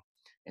DJ.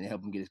 And they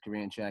help him get his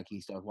career on track. He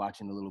starts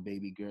watching the little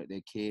baby girl,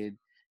 their kid,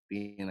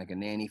 being like a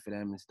nanny for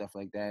them and stuff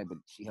like that. But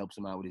she helps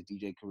him out with his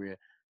DJ career.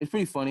 It's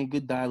pretty funny,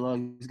 good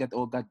dialogue. He's got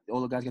all the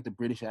guys got the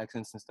British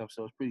accents and stuff,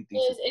 so it's pretty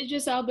decent. Is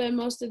Idris Elba in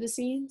most of the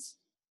scenes?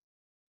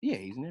 Yeah,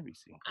 he's in every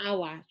scene. I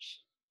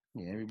watch.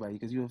 Yeah, everybody,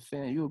 because you're a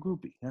fan, you're a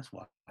groupie. That's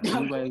why.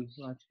 Everybody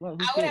watch. Well,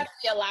 I would have to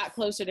be a lot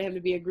closer to him to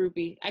be a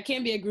groupie. I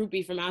can't be a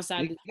groupie from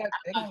outside.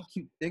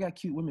 They got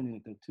cute women in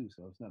it though too,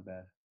 so it's not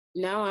bad.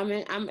 No,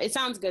 it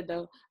sounds good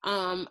though.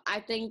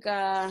 I think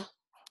I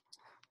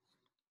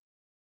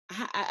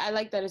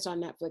like that it's on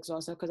Netflix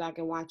also because I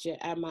can watch it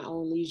at my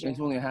own leisure.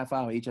 It's only a half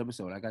hour each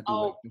episode. I got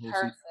through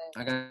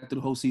I got through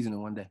the whole season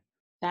in one day.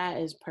 That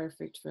is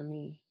perfect for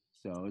me.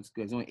 So it's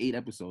good. It's only 8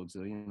 episodes,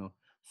 so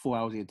 4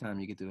 hours at a time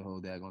you get through the whole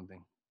daggone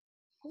thing.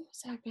 What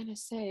was I gonna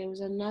say? It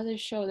was another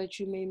show that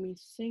you made me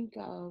think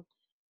of.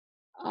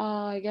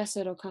 I guess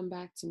it'll come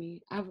back to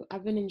me.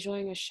 I've been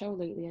enjoying a show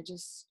lately.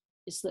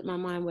 It slipped my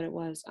mind what it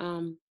was.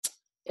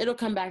 It'll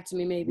come back to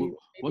me maybe.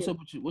 What's up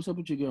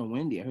with your girl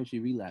Wendy? I heard she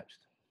relapsed.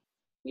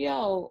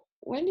 Yo,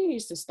 Wendy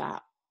needs to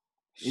stop.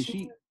 Is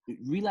she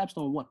relapsed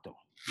on what though?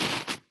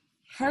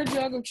 Her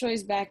drug of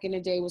choice back in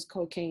the day was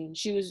cocaine.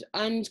 She was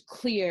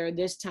unclear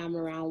this time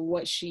around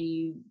what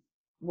she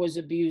was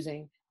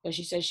abusing, but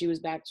she said she was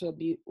back to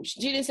abuse. She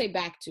didn't say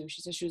back to.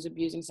 She said she was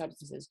abusing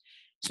substances.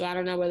 So I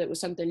don't know whether it was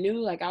something new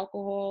like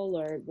alcohol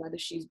or whether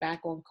she's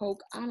back on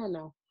coke. I don't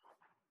know.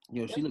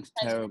 Yo, she looks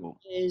terrible.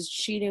 Is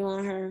cheating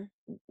on her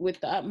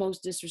with the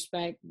utmost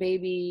disrespect.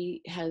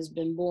 Baby has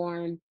been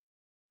born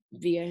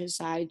via his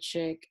side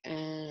chick,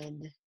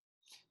 and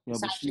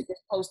side chick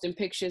is posting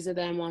pictures of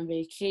them on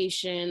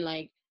vacation.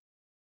 Like,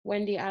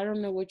 Wendy, I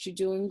don't know what you're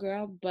doing,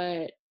 girl,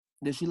 but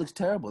she looks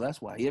terrible.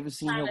 That's why. You ever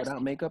seen her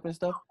without makeup and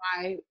stuff?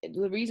 Why?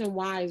 The reason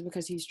why is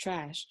because he's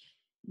trash.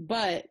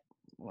 But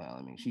well,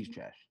 I mean, she's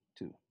trash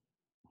too.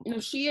 No,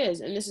 she is,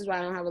 and this is why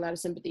I don't have a lot of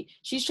sympathy.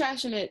 She's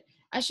trashing it.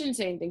 I shouldn't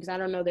say anything because I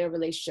don't know their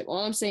relationship.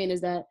 All I'm saying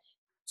is that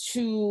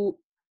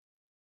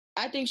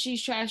I think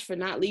she's trash for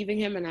not leaving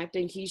him, and I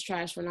think he's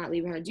trash for not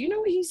leaving her. Do you know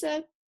what he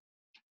said?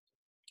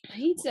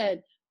 He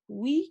said,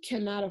 we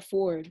cannot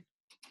afford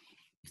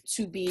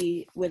to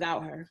be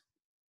without her,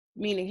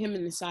 meaning him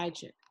and the side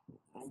chick.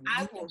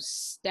 I will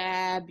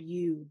stab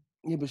you.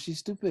 Yeah, but she's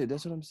stupid.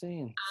 That's what I'm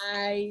saying.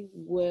 I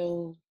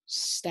will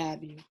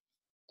stab you.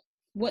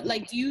 What,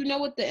 like, do you know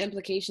what the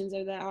implications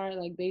of that are?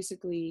 Like,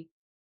 basically,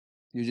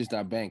 you're just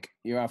our bank.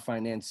 You're our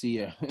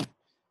financier.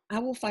 I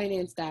will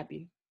finance stab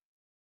you.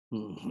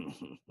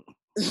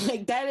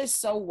 Like, that is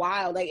so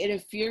wild. Like, it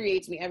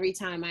infuriates me every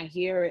time I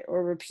hear it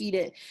or repeat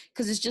it,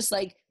 because it's just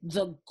like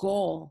the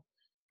gall.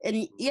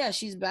 And yeah,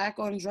 she's back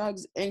on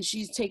drugs and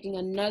she's taking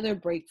another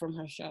break from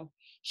her show.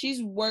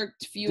 She's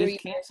worked Fury.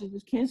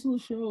 Just cancel the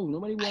show.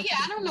 Nobody wants. Yeah,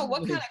 I don't know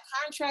what kind of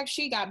contract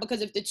she got,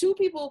 because if the two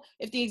people,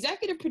 if the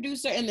executive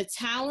producer and the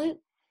talent,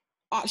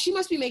 she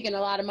must be making a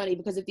lot of money,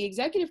 because if the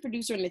executive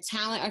producer and the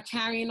talent are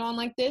carrying on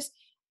like this,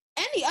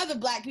 any other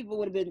Black people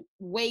would have been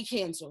way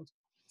canceled.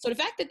 So the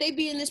fact that they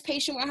be in this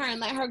patient with her and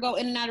let her go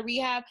in and out of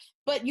rehab,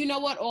 but you know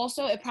what?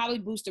 Also, it probably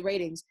boosts the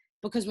ratings,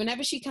 because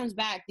whenever she comes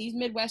back, these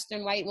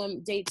Midwestern white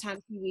women, daytime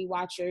TV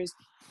watchers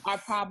are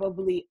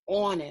probably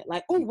on it.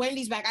 Like, oh,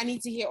 Wendy's back. I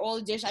need to hear all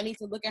the dish. I need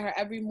to look at her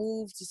every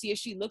move to see if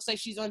she looks like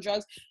she's on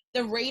drugs.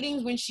 The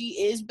ratings when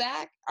she is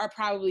back are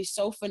probably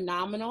so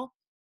phenomenal.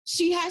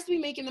 She has to be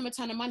making them a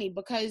ton of money,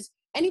 because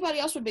anybody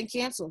else would have been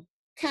canceled.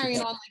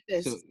 Carrying on like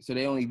this. So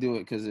they only do it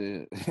because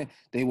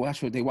they watch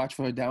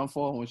for her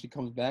downfall when she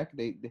comes back.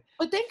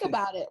 But think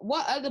about it.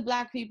 What other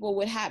Black people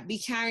would be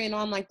carrying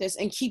on like this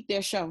and keep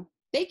their show?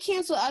 They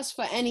cancel us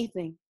for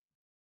anything.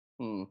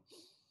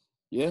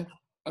 Yeah,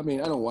 I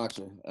mean, I don't watch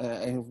it.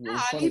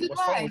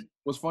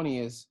 What's funny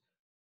is,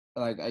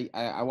 like,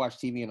 I watch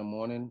TV in the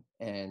morning,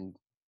 and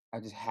I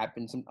just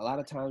happen a lot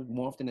of times,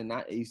 more often than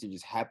not, it used to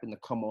just happen to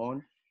come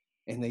on.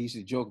 And they used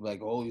to joke like,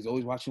 "Oh, he's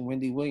always watching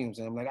Wendy Williams,"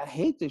 and I'm like, "I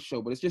hate this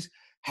show," but it just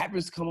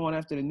happens to come on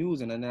after the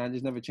news, and then I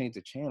just never change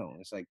the channel.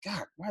 It's like,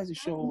 God, why is this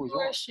show always on?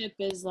 Viewership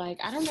is like,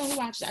 I don't know who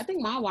watches it. I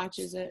think Ma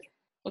watches it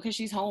because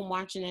she's home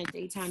watching it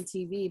daytime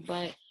TV.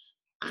 But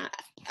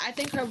I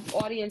think her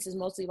audience is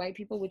mostly white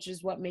people, which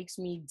is what makes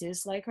me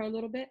dislike her a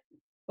little bit,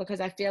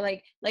 because I feel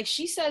like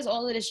she says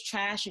all of this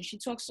trash and she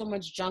talks so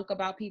much junk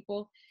about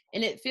people,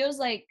 and it feels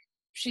like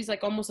she's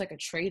like almost like a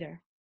traitor.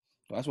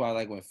 That's why I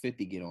like when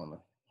 50 get on her.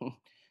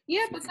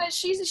 Yeah, because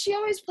she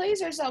always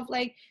plays herself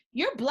like,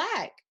 you're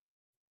Black.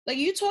 Like,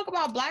 you talk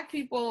about Black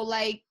people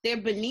like they're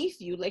beneath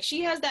you. Like,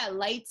 she has that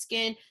light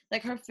skin,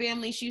 like her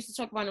family she used to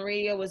talk about on the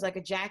radio was like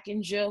a Jack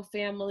and Jill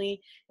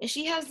family. And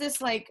she has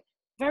this like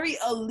very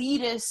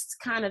elitist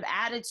kind of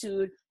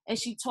attitude. And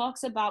she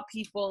talks about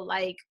people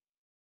like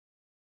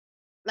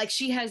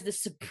she has the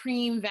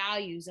supreme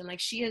values and like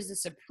she has the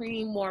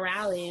supreme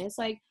morality. And it's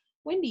like,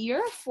 Wendy,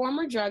 you're a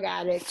former drug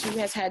addict who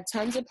has had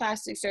tons of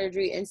plastic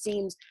surgery and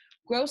seems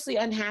grossly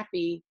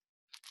unhappy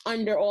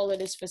under all of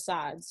this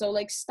facade. So,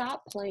 like,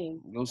 stop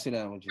playing. Go sit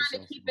down with yourself.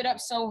 Trying to keep it up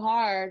so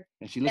hard.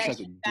 And she looks like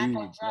a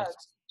dude.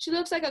 She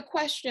looks like a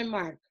question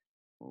mark.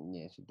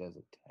 Yeah, she does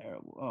it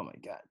terrible. Oh my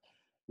God.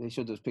 They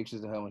showed those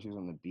pictures of her when she was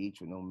on the beach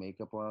with no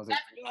makeup on. I was like,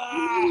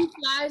 he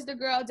flies the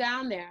girl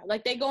down there.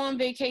 Like, they go on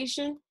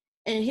vacation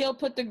and he'll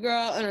put the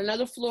girl on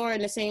another floor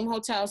in the same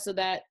hotel so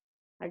that,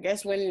 I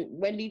guess, when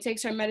Wendy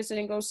takes her medicine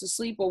and goes to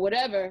sleep or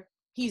whatever,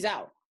 he's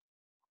out.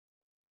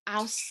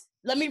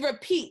 Let me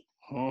repeat.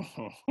 I'll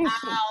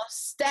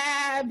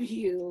stab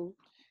you.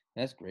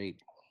 That's great.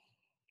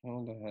 I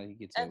wonder how you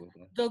get away with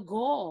that. The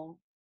goal.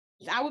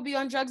 I would be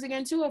on drugs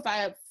again too if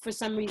I, for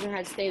some reason,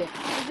 had stayed there.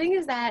 The thing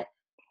is that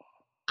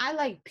I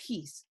like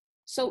peace.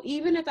 So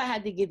even if I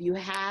had to give you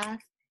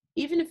half,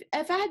 even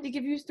if I had to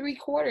give you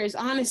 3/4,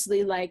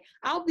 honestly, like,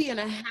 I'll be in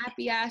a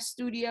happy ass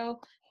studio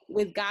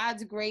with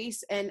God's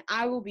grace and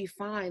I will be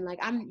fine. Like,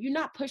 you're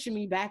not pushing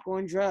me back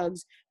on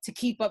drugs to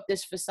keep up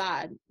this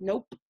facade.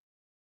 Nope.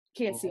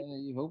 Can't see.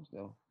 You hope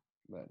so.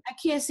 But I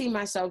can't see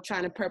myself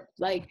trying to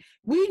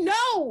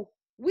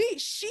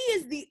she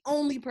is the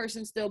only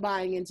person still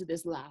buying into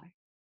this lie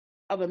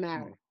of a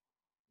marriage.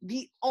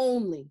 The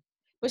only.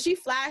 But she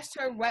flashed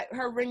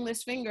her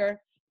ringless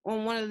finger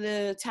on one of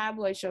the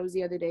tabloid shows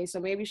the other day, so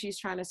maybe she's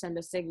trying to send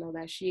a signal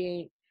that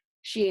she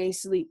ain't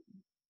sleep.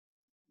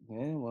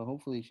 Yeah, well,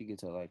 hopefully she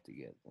gets her life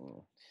together.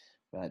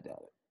 But I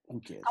doubt it. Who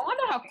cares? I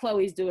wonder how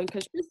Chloe's doing,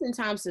 because Tristan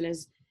Thompson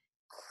is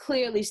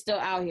clearly still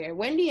out here.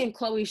 Wendy and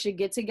Chloe should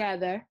get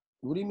together.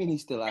 What do you mean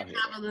he's still out here?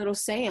 Have a little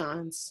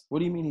seance. What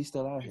do you mean he's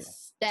still out here?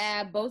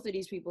 Stab both of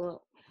these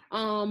people.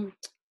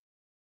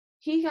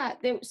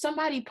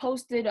 Somebody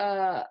posted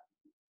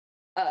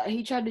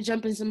he tried to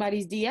jump in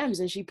somebody's DMs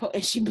and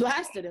she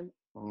blasted him.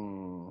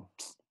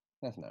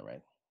 That's not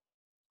right.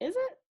 Is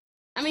it?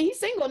 I mean, he's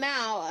single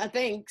now, I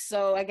think,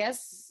 so I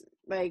guess,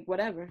 like,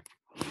 whatever.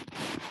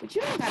 But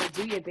you don't gotta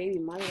do your baby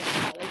mother like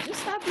that. Like,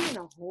 just stop being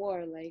a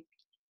whore, like.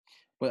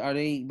 But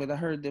I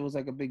heard there was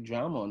like a big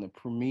drama on the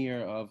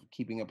premiere of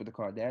Keeping Up with the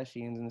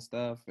Kardashians and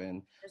stuff,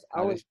 and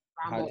how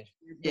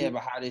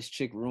this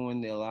chick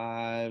ruined their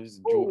lives.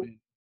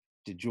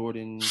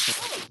 Jordan.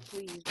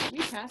 Please, we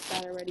passed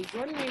that already.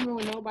 Jordan ain't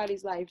ruined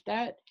nobody's life.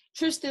 That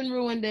Tristan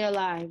ruined their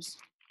lives.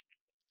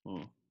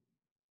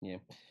 Yeah,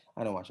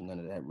 I don't watch none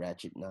of that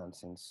ratchet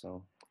nonsense.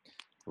 So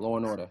Law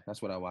and Order.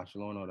 That's what I watched.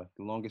 Law and Order,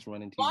 the longest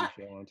running TV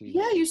show on TV.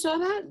 Yeah, you saw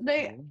that?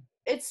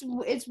 It's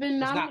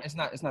been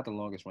It's not the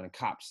longest running.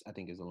 Cops, I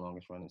think, is the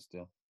longest running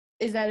still.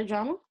 Is that a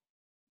drama?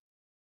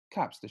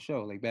 Cops, the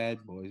show, like Bad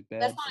Boys.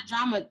 That's not a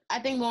drama. I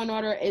think Law and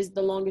Order is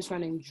the longest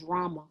running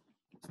drama.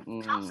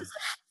 Cops is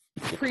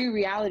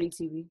pre-reality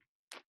TV.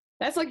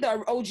 That's like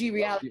the OG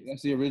reality.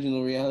 That's the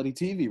original reality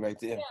TV right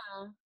there.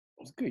 Yeah.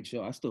 It's a great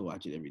show. I still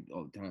watch it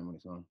all the time when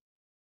it's on.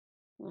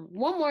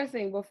 One more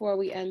thing before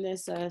we end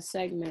this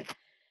segment.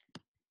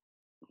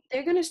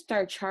 They're going to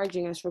start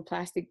charging us for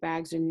plastic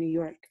bags in New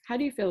York. How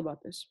do you feel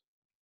about this?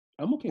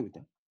 I'm okay with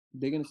that.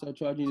 They're going to start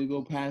charging you to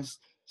go past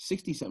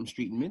 60-something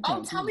Street in Midtown.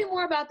 Oh, tell me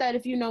more about that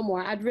if you know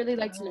more. I'd really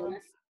like to know.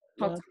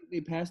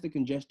 They passed the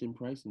congestion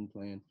pricing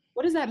plan.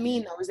 What does that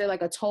mean, though? Is there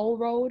like a toll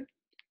road?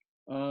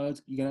 You're going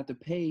to have to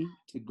pay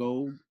to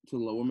go to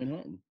Lower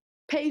Manhattan.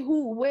 Pay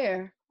who?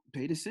 Where?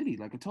 Pay the city,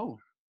 like a toll.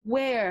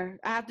 Where?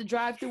 I have to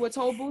drive through a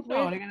toll booth?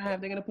 No, they're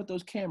gonna put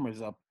those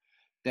cameras up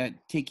that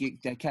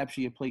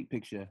capture your plate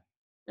picture.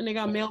 And they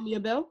gotta mail me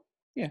a bill?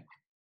 Yeah.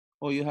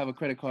 Or you'll have a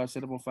credit card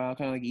set up on file,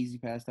 kind of like Easy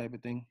Pass type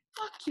of thing.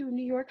 Fuck you,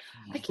 New York.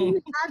 I can't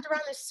even drive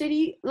around the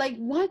city. Like,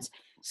 what?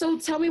 So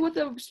tell me what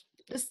the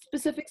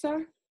specifics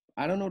are.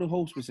 I don't know the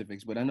whole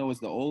specifics, but I know it's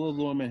the all of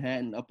Lower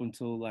Manhattan up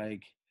until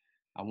like,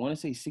 I want to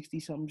say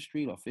 60-something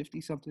street or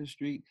 50-something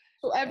street.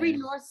 So every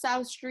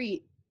north-south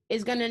street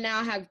is gonna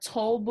now have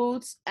toll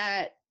booths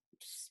at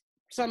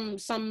some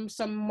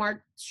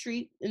marked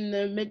street in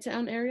the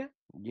Midtown area.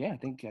 Yeah, I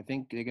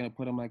think they're gonna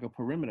put them like a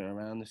perimeter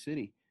around the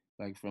city,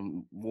 like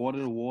from water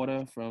to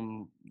water,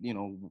 from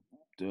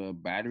the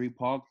Battery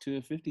Park to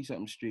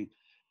 50-something street,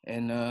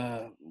 and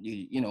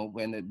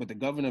but the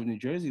governor of New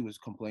Jersey was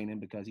complaining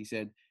because he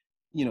said,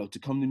 to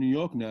come to New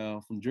York now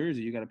from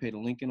Jersey, you got to pay the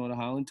Lincoln or the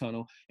Holland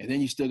Tunnel, and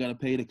then you still got to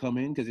pay to come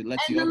in because it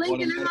lets you off. And the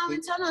Lincoln and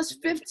Holland Tunnel is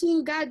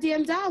 $15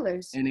 goddamn.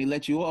 And they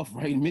let you off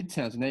right in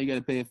Midtown, so now you got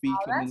to pay a fee.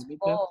 That's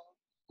Midtown.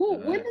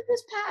 When did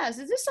this pass?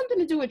 Is this something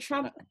to do with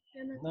Trump?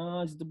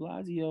 No, it's De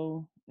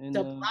Blasio. And,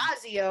 De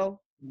Blasio.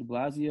 De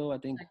Blasio, I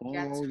think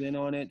Cuomo's in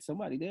on it.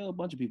 There are a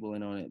bunch of people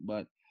in on it,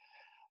 but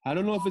I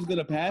don't know if it's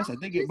gonna pass. I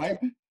think it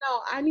might.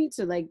 No, I need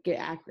to get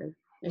active.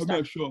 I'm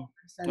not sure.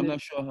 I'm not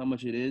sure how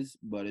much it is,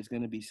 but it's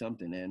going to be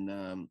something.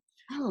 And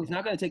it's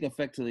not going to take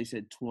effect till they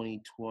said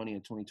 2020 or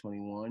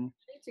 2021. I need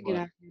to get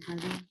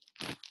active.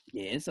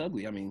 Yeah, it's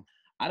ugly. I mean,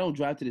 I don't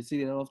drive to the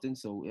city that often,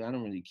 so I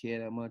don't really care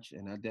that much.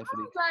 And I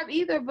definitely don't drive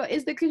either, but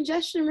is the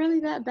congestion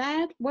really that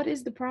bad? What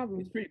is the problem?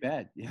 It's pretty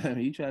bad. Yeah,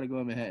 you try to go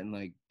in Manhattan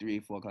like 3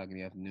 or 4 o'clock in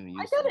the afternoon.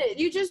 I get it.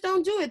 You just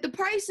don't do it. The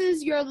price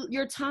is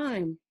your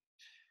time.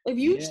 If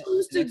you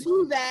choose to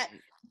do that,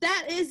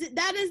 that is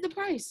the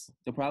price.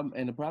 The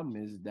problem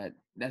is that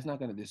that's not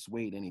going to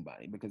dissuade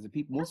anybody because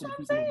most of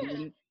the people who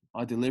do it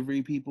are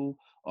delivery people,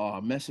 are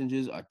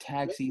messengers, are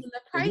taxis. Listen,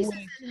 the price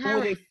who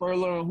are they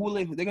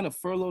furloughing? They're going to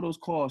furlough those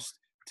costs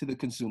to the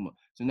consumer.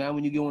 So now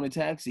when you go on a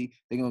taxi,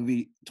 they're going to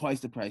be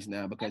twice the price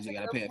now because you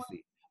got to pay a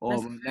fee. Or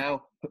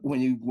now when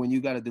you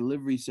got a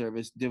delivery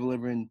service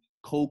delivering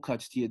cold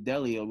cuts to your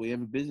deli or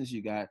whatever business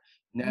you got,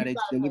 now the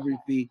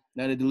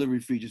delivery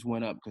fee just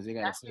went up because they got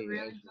to pay. That's a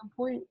really good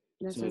point.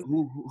 So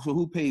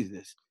who pays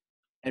this?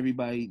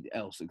 Everybody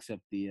else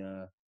except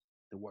the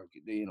work,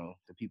 the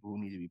people who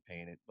need to be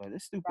paying it. But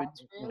it's stupid.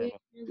 That's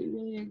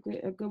really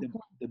a good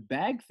point. The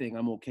bag thing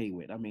I'm okay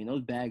with. I mean,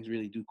 those bags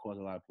really do cause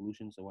a lot of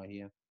pollution, so I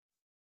hear.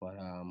 But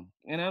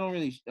and I don't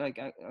really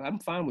I'm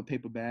fine with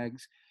paper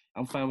bags.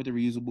 I'm fine with the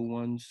reusable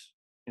ones.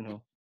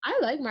 I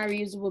like my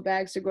reusable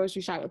bags to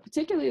grocery shop,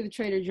 particularly the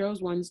Trader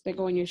Joe's ones that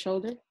go on your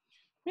shoulder.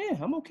 Yeah,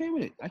 I'm okay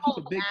with it. I keep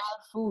a big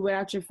food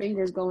without your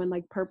fingers going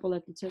like purple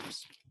at the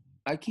tips.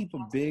 I keep a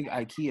big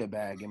IKEA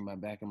bag in my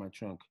back of my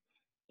trunk.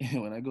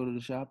 And when I go to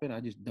the shopping, I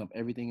just dump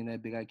everything in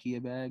that big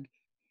IKEA bag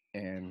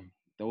and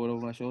throw it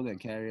over my shoulder and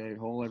carry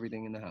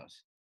everything in the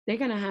house. They're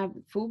going to have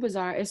Food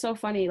Bazaar. It's so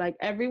funny. Like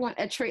everyone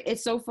at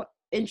it's so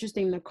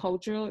interesting, the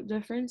cultural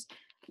difference.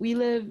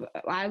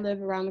 I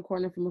live around the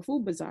corner from a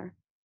Food Bazaar.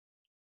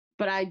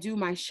 But I do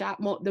my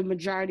the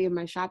majority of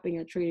my shopping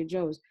at Trader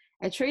Joe's.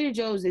 At Trader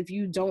Joe's, if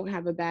you don't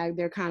have a bag,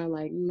 they're kind of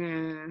like,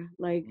 nah,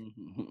 like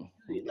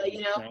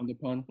frowned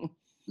upon.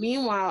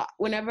 Meanwhile,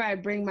 whenever I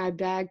bring my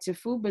bag to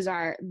Food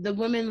Bazaar, the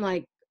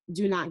women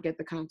do not get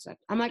the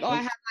concept. I'm like, oh, I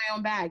have my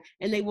own bag.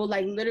 And they will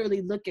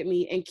literally look at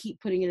me and keep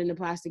putting it in the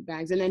plastic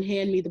bags and then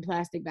hand me the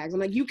plastic bags. I'm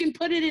like, you can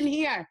put it in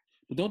here.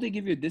 But don't they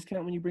give you a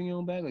discount when you bring your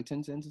own bag, like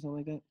 10 cents or something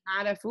like that?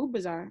 Not at Food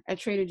Bazaar. At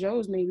Trader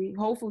Joe's, maybe.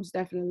 Whole Foods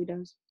definitely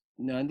does.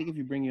 No, I think if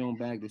you bring your own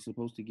bag, they're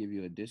supposed to give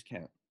you a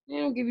discount. They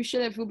don't give you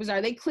shit at Food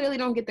Bazaar. They clearly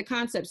don't get the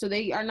concept, so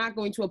they are not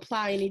going to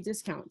apply any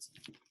discounts.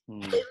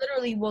 They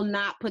literally will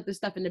not put the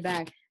stuff in the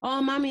bag. Oh,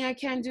 mommy, I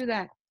can't do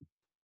that.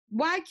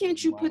 Why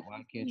can't you put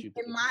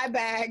in my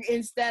bag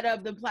instead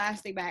of the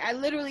plastic bag? I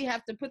literally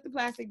have to put the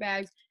plastic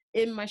bags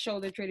in my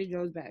shoulder Trader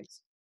Joe's bags.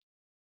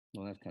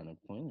 Well, that's kind of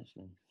pointless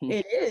then.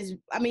 It is.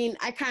 I mean,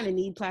 I kind of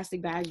need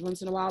plastic bags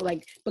once in a while.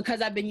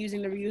 Because I've been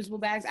using the reusable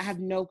bags, I have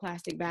no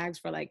plastic bags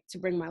for to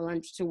bring my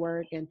lunch to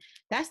work. And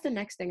that's the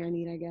next thing I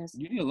need, I guess.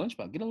 You need a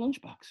lunchbox. Get a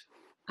lunchbox.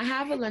 I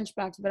have a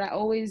lunchbox, but I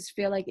always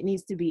feel like it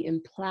needs to be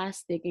in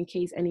plastic in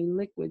case any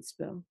liquid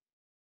spill.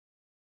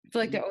 I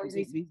feel like there always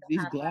needs to be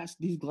these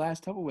glass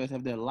Tupperwares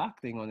have their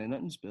lock thing on there.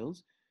 Nothing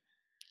spills.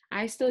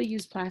 I still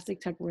use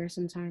plastic Tupperware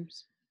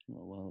sometimes.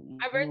 Oh, well,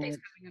 my birthday's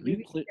coming up.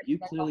 Maybe you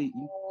clearly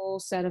whole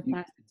set of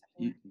plastic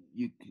Tupperware.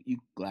 You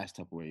glass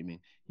Tupperware. You mean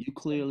you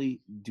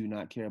clearly do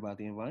not care about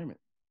the environment.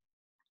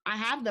 I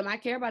have them. I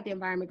care about the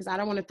environment because I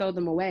don't want to throw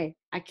them away.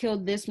 I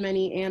killed this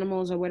many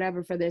animals or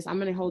whatever for this. I'm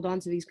going to hold on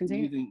to these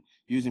containers.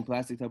 Using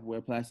plastic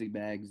Tupperware, plastic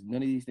bags.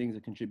 None of these things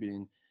are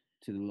contributing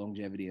to the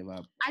longevity of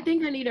our. I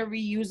think I need a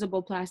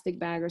reusable plastic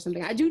bag or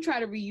something. I do try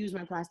to reuse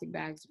my plastic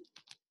bags.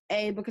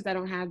 A, because I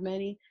don't have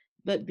many,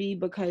 but B,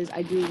 because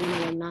I do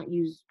want to not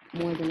use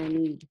more than I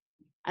need.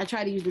 I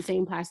try to use the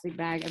same plastic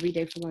bag every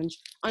day for lunch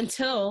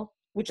until,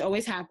 which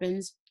always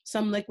happens,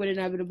 some liquid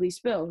inevitably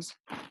spills.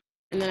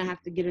 And then I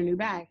have to get a new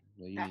bag.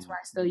 Well, that's why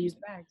I still use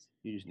bags.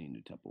 You just need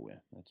new Tupperware.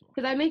 That's all.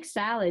 Because I make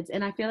salads,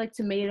 and I feel like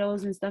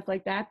tomatoes and stuff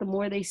like that, the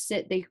more they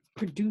sit, they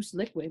produce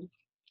liquid.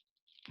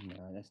 No,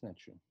 that's not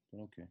true.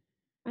 But okay.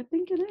 I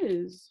think it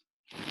is.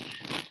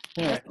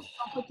 All right.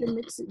 Put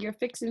your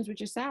fixings with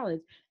your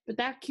salads. But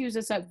that cues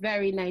us up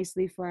very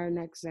nicely for our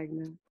next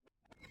segment.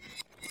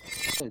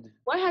 Good.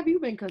 What have you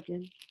been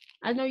cooking?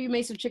 I know you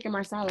made some chicken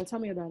marsala. Tell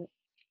me about it.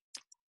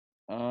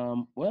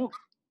 Well,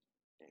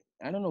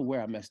 I don't know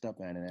where I messed up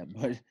at that,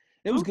 but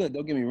it was good.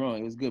 Don't get me wrong.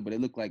 It was good, but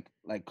it looked like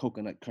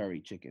coconut curry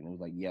chicken. It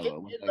was like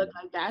yellow. It looked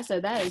like that. I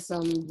said that is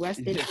some West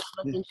Indian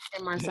looking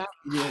chicken marsala.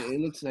 Yeah,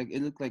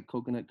 it looked like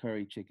coconut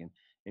curry chicken.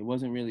 It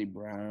wasn't really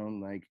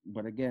brown,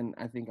 but again,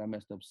 I think I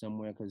messed up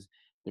somewhere because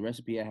the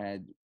recipe I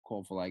had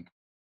called for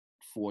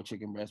 4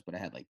 chicken breasts, but I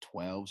had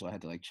 12, so I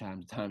had to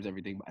times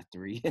everything by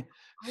 3. Okay.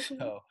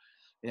 So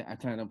yeah, I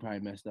kind of probably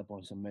messed up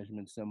on some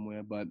measurements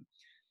somewhere,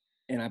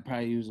 and I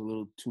probably used a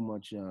little too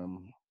much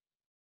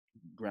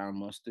ground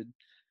mustard,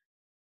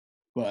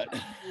 but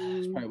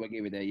that's probably what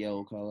gave it that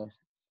yellow color.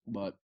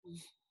 But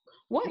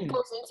what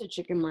goes into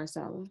chicken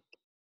marsala?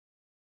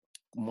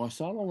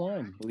 Marsala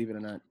lime, believe it or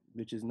not,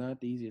 which is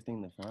not the easiest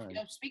thing to find.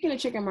 Speaking of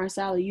chicken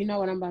marsala, you know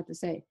what I'm about to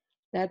say.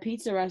 That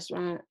pizza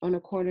restaurant on the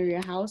corner of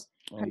your house,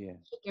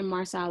 chicken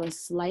marsala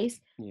slice.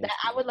 Yeah, that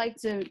I would like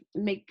to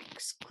make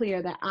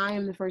clear that I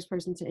am the first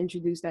person to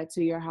introduce that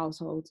to your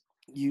household.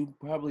 You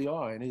probably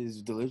are, and it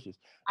is delicious.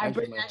 I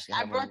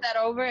brought that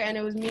over, and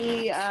it was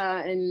me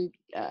and.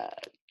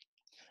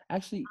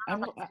 Actually, I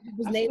don't know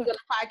his name's on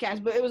the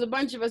podcast, but it was a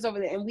bunch of us over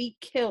there, and we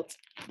killed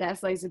that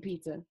slice of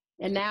pizza.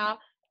 And now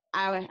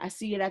I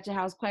see it at your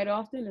house quite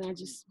often, and I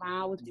just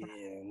smile with pride.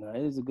 Yeah, no,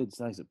 it is a good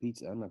slice of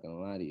pizza. I'm not gonna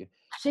lie to you.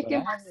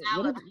 Chicken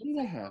marsala. What did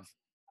I have?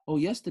 Oh,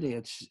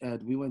 yesterday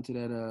we went to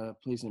that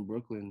place in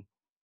Brooklyn,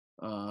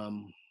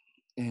 and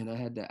I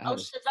had that.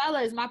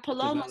 Chevella's, my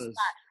Paloma spot.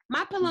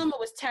 My Paloma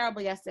was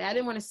terrible yesterday. I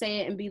didn't want to say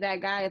it and be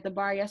that guy at the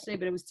bar yesterday,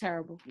 but it was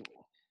terrible.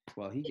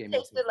 Well, he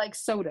tasted like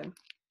soda.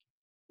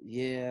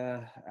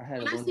 Yeah, I had.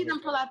 When I see them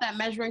pull out that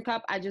measuring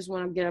cup, I just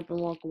want to get up and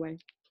walk away.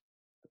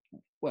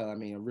 Well, I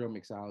mean, a real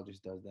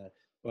mixologist does that.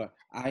 But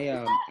I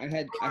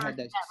had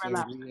that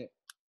sangria.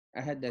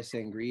 I had that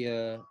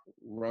sangria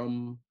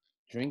rum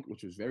drink,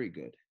 which was very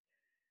good.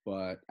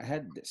 But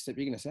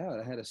speaking of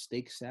salad, I had a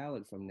steak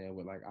salad from there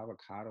with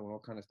avocado and all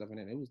kind of stuff in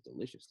it. It was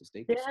delicious. The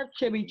steak. Did it have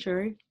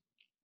chimichurri?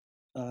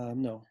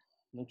 No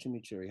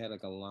chimichurri. It had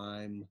a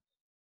lime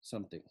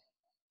something,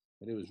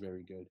 but it was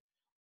very good.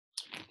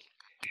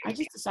 I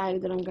just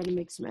decided that I'm going to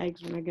make some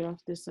eggs when I get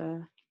off this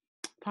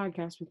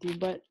podcast with you,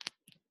 but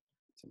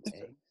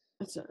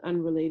it's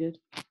unrelated.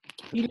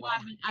 You know,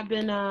 I've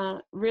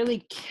been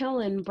really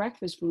killing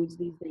breakfast foods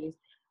these days.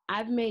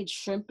 I've made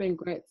shrimp and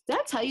grits. Did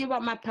I tell you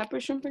about my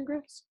pepper shrimp and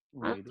grits?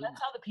 Did I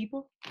tell the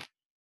people?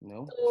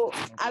 No. So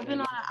I've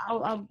been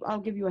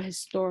I'll give you a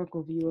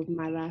historical view of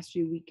my last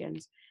few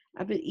weekends.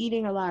 I've been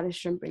eating a lot of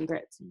shrimp and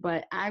grits,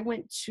 but I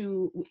went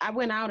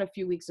out a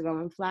few weeks ago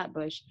in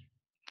Flatbush.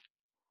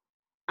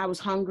 I was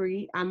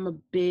hungry. I'm a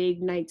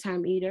big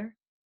nighttime eater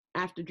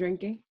after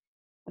drinking.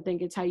 I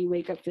think it's how you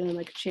wake up feeling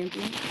like a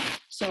champion.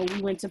 So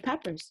we went to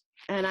Peppers,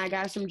 and I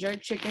got some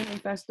jerk chicken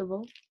and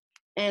festival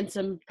and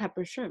some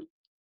pepper shrimp.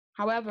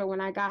 However,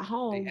 when I got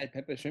home... They had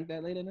pepper shrimp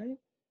that late at night?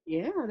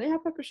 Yeah, they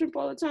have pepper shrimp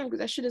all the time because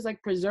that shit is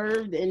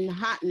preserved in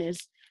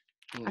hotness.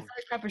 I feel like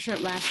pepper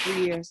shrimp lasts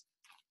 3 years.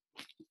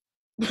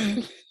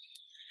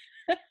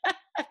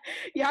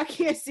 Y'all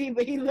can't see,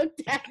 but he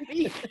looked at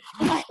me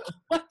like,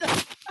 what the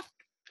fuck?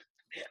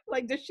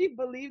 Does she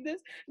believe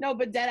this? No,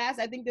 but deadass,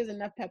 I think there's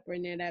enough pepper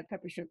in there that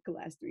pepper shrimp could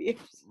last 3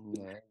 years.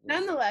 No,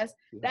 nonetheless,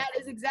 that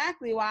is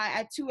exactly why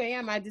at 2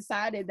 a.m. I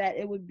decided that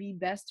it would be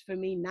best for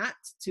me not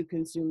to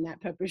consume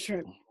that pepper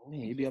shrimp.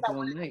 Man, you'd be up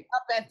all night.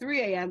 Up at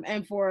 3 a.m.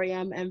 and 4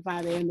 a.m. and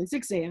 5 a.m. and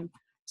 6 a.m.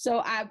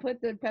 So I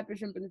put the pepper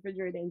shrimp in the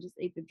refrigerator and just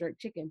ate the jerk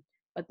chicken.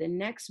 But the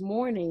next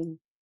morning,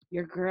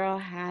 your girl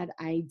had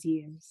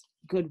ideas,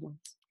 good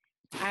ones.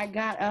 I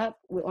got up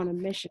on a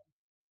mission.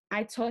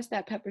 I tossed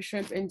that pepper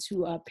shrimp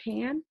into a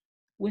pan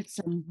with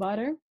some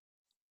butter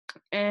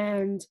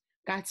and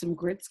got some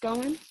grits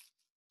going.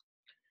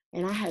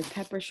 And I had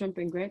pepper shrimp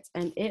and grits,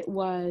 and it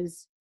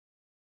was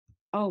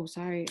Oh,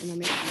 sorry, am I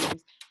making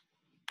noise?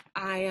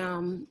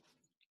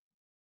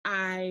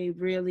 I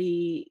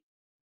really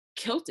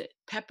killed it.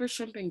 Pepper,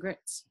 shrimp, and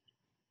grits.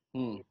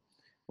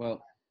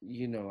 Well,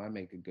 I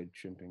make a good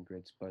shrimp and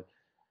grits, but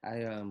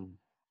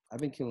I've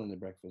been killing the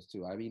breakfast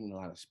too. I've eaten a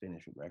lot of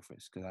spinach for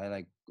breakfast because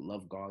I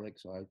love garlic,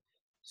 so I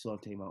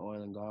saute my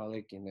oil and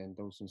garlic and then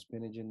throw some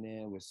spinach in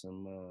there with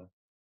some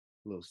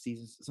little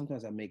seasons.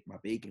 Sometimes I make my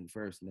bacon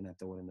first and then I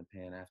throw it in the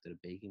pan after the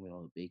bacon with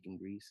all the bacon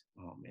grease.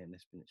 Oh man, the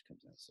spinach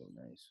comes out so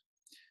nice.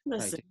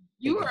 Listen,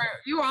 you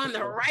were on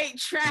the right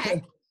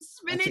track.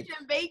 Spinach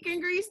and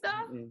bacon grease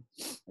stuff.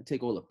 I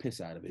take all the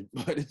piss out of it,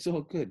 but it's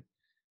all good.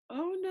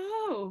 Oh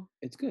no,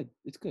 it's good.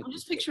 It's good. I'm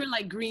just picturing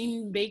like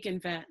green bacon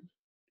fat.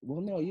 Well,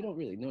 no, you don't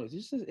really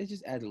notice. It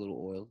just adds a little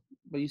oil,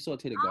 but you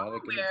saute the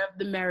garlic. I'm aware of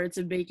the merits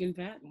of bacon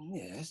fat.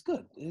 Yeah, it's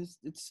good.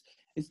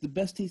 It's the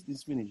best tasting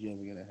spinach you're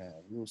ever gonna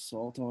have. A little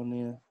salt on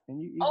there,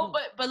 and you.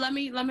 But let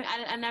me.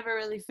 I never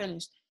really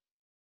finished.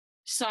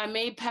 So I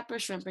made pepper,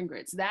 shrimp, and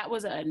grits. That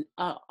was a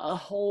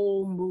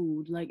whole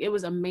mood. Like, it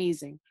was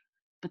amazing.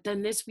 But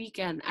then this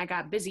weekend I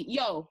got busy.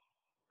 Yo,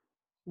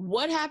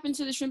 what happened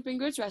to the shrimp and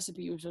grits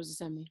recipe you were supposed to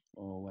send me?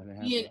 Oh, what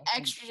happened? Being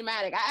extra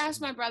dramatic. I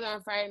asked my brother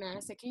on Friday night. I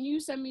said, "Can you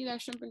send me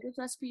that shrimp and grits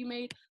recipe you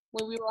made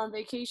when we were on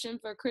vacation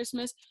for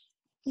Christmas?"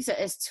 He said,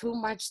 "It's too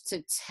much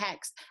to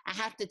text. I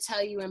have to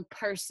tell you in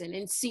person,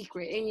 in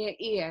secret, in your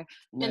ear."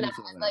 And I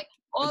was like,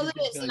 all of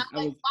this. And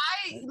I'm like,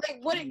 why? Like,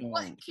 what?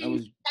 Can you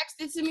text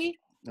it to me?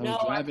 I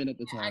was driving at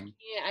the time.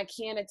 I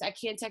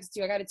can't text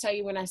you. I got to tell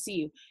you when I see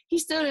you. He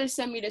still didn't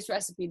send me this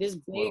recipe.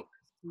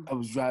 I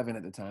was driving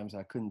at the time, so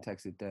I couldn't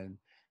text it then.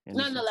 And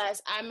nonetheless,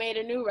 I made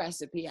a new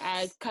recipe.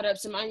 I cut up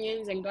some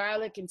onions and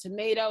garlic and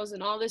tomatoes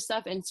and all this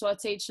stuff and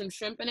sauteed some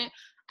shrimp in it.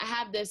 I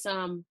have this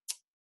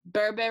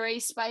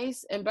berbere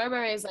spice, and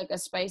berbere is like a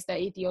spice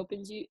that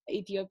Ethiopians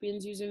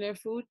use in their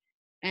food.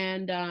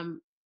 And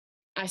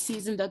I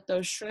seasoned up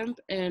those shrimp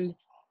and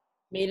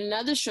made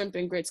another shrimp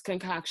and grits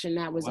concoction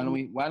that was. Why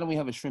don't we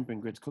have a shrimp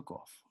and grits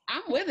cook-off?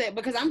 I'm with it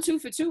because I'm 2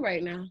 for 2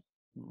 right now.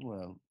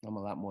 Well, I'm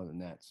a lot more than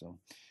that, so.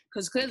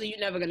 Because clearly you're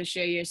never gonna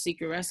share your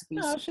secret recipes.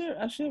 No,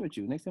 I'll share with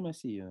you next time I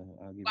see you.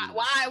 I'll give you.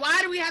 Why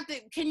do we have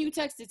to? Can you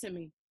text it to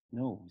me?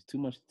 No, it's too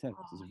much to text.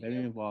 It's very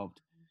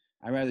involved.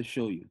 I'd rather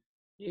show you.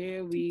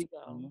 Here we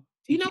go.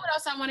 You know what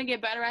else I want to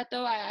get better at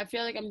though? I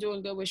feel like I'm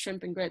doing good with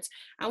shrimp and grits.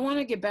 I want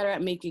to get better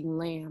at making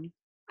lamb.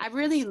 I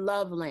really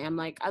love lamb.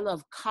 Like, I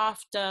love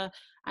kofta.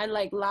 I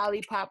like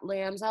lollipop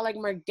lambs. I like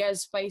merguez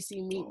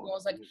spicy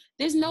meatballs. Like,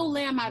 there's no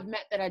lamb I've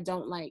met that I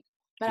don't like.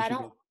 But I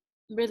don't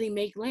really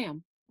make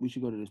lamb. We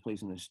should go to this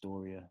place in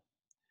Astoria.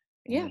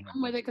 Yeah,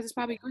 I'm with it because it's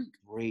probably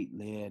Greek.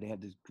 They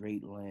have this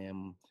great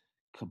lamb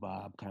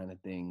kebab kind of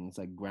thing. It's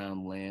like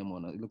ground lamb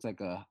on it. It looks like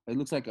a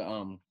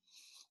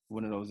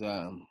one of those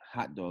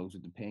hot dogs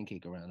with the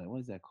pancake around it.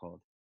 What is that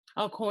called?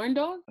 A corn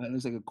dog? It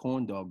looks like a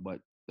corn dog, but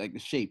like the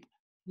shape.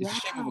 It's the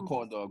shape of a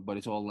corn dog, but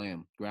it's all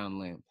lamb, ground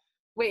lamb.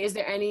 Wait, is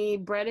there any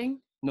breading?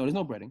 No, there's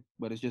no breading,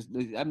 but it's just,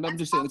 I'm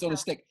just saying, it's on a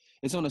stick.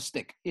 It's on a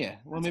stick. Yeah,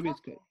 well, maybe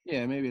it's good.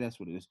 Yeah, maybe that's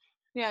what it is.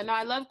 Yeah, no,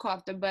 I love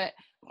kofta, but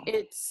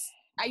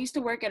I used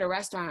to work at a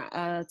restaurant,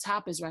 a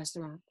tapas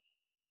restaurant,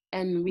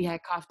 and we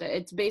had kofta.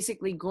 It's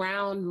basically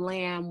ground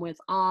lamb with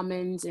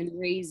almonds and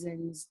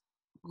raisins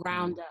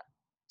ground up.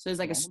 So there's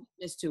like a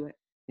sweetness to it.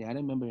 Yeah, I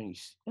didn't remember any.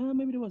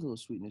 Maybe there was a little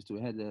sweetness to it.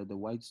 It had the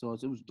white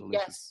sauce. It was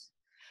delicious.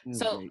 Yes.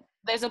 So great.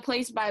 There's a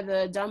place by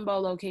the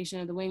Dumbo location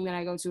of the Wing that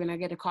I go to, and I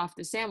get a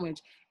kofta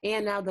sandwich.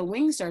 And now the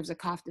Wing serves a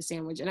kofta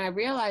sandwich. And I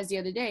realized the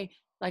other day,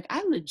 like,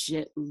 I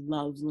legit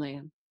love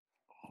lamb.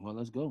 Well,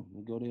 let's go.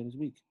 We'll go there this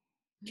week.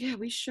 Yeah,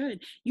 we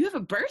should. You have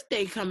a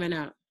birthday coming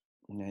up.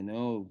 I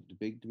know, the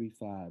big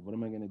 3-5. What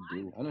am I going to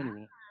do? I don't even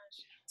know. Do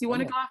you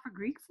want to go out for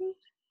Greek food?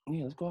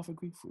 Yeah, let's go out for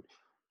Greek food.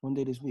 One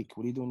day this week.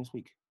 What are you doing this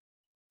week?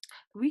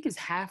 The week is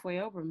halfway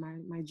over,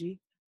 my G.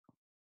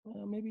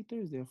 Maybe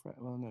Thursday or Friday.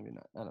 Well, maybe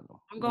not. I don't know.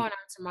 I'm going out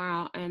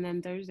tomorrow, and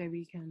then Thursday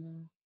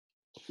weekend.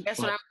 Guess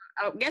what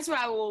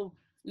I will.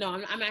 No,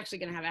 I'm actually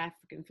gonna have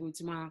African food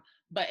tomorrow.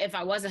 But if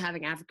I wasn't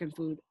having African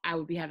food, I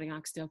would be having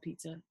oxtail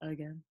pizza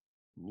again.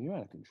 You're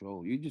out of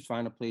control. You just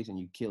find a place and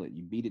you kill it.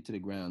 You beat it to the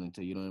ground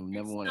until you don't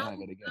never want to have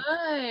it again.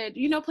 Good.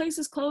 You know,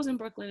 places close in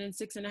Brooklyn in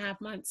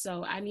 6.5 months,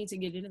 so I need to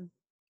get it in.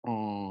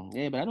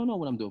 Yeah, but I don't know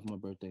what I'm doing for my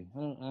birthday.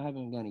 I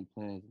haven't got any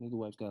plans. I think the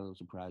wife's got a little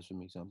surprise for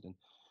me, something.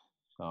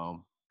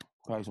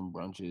 Probably some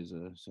brunches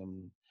or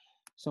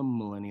some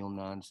millennial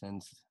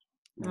nonsense.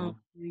 Oh,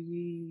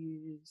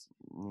 please.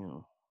 Yeah.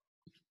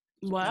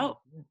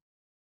 Well,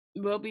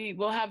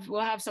 we'll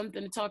have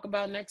something to talk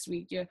about next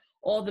week. Yeah,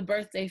 all the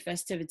birthday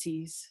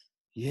festivities.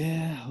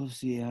 Yeah, we'll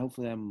see.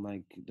 Hopefully, I'm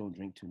don't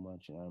drink too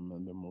much. I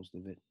remember most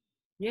of it.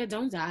 Yeah,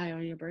 don't die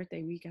on your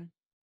birthday weekend.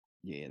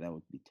 Yeah, that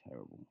would be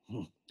terrible.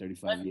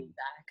 35 years.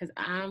 Because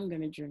I'm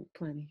gonna drink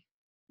plenty.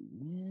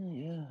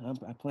 Yeah.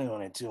 I plan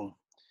on it too.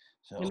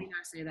 So let me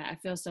not say that. I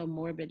feel so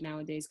morbid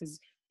nowadays because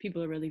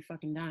people are really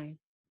fucking dying.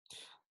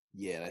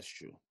 Yeah, that's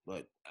true.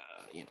 But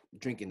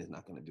drinking is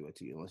not gonna do it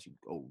to you unless you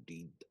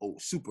OD,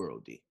 super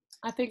OD.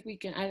 I think we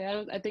can.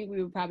 I think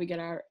we would probably get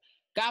our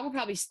God will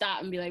probably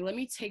stop and be like, let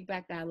me take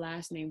back that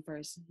last name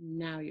first.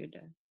 Now you're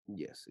done.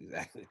 Yes,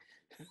 exactly.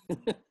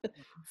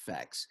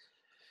 Facts.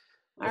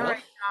 All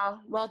right, y'all.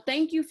 Well,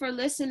 thank you for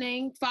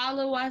listening.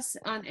 Follow us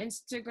on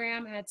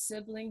Instagram at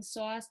Sibling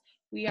Sauce.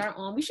 We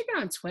should get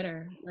on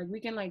Twitter. Like,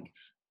 we can like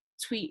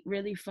tweet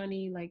really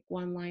funny like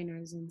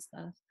one-liners and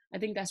stuff. I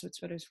think that's what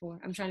Twitter's for.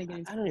 I'm trying to get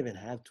into I don't even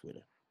have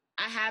Twitter.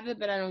 I have it,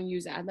 but I don't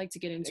use it. I'd like to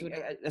get into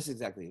it. That's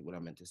exactly what I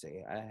meant to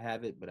say. I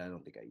have it, but I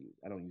don't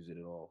use it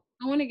at all.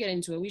 I want to get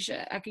into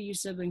it. I could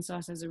use Sibling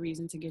Sauce as a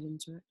reason to get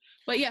into it.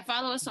 But yeah,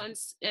 follow us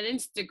at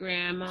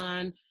Instagram,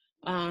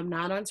 on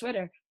not on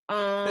Twitter.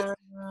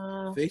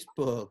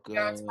 Facebook,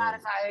 on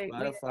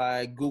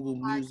Spotify, Google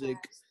Music,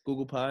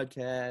 Google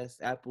Podcasts,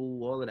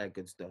 Apple, all of that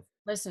good stuff.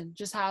 Listen,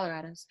 just holler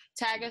at us.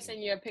 Tag us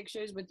in your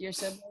pictures with your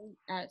sibling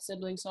at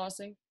Sibling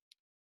Saucing.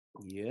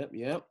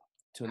 Yep.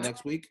 Till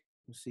next week.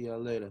 We'll see y'all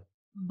later.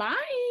 Bye.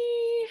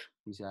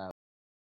 Peace out.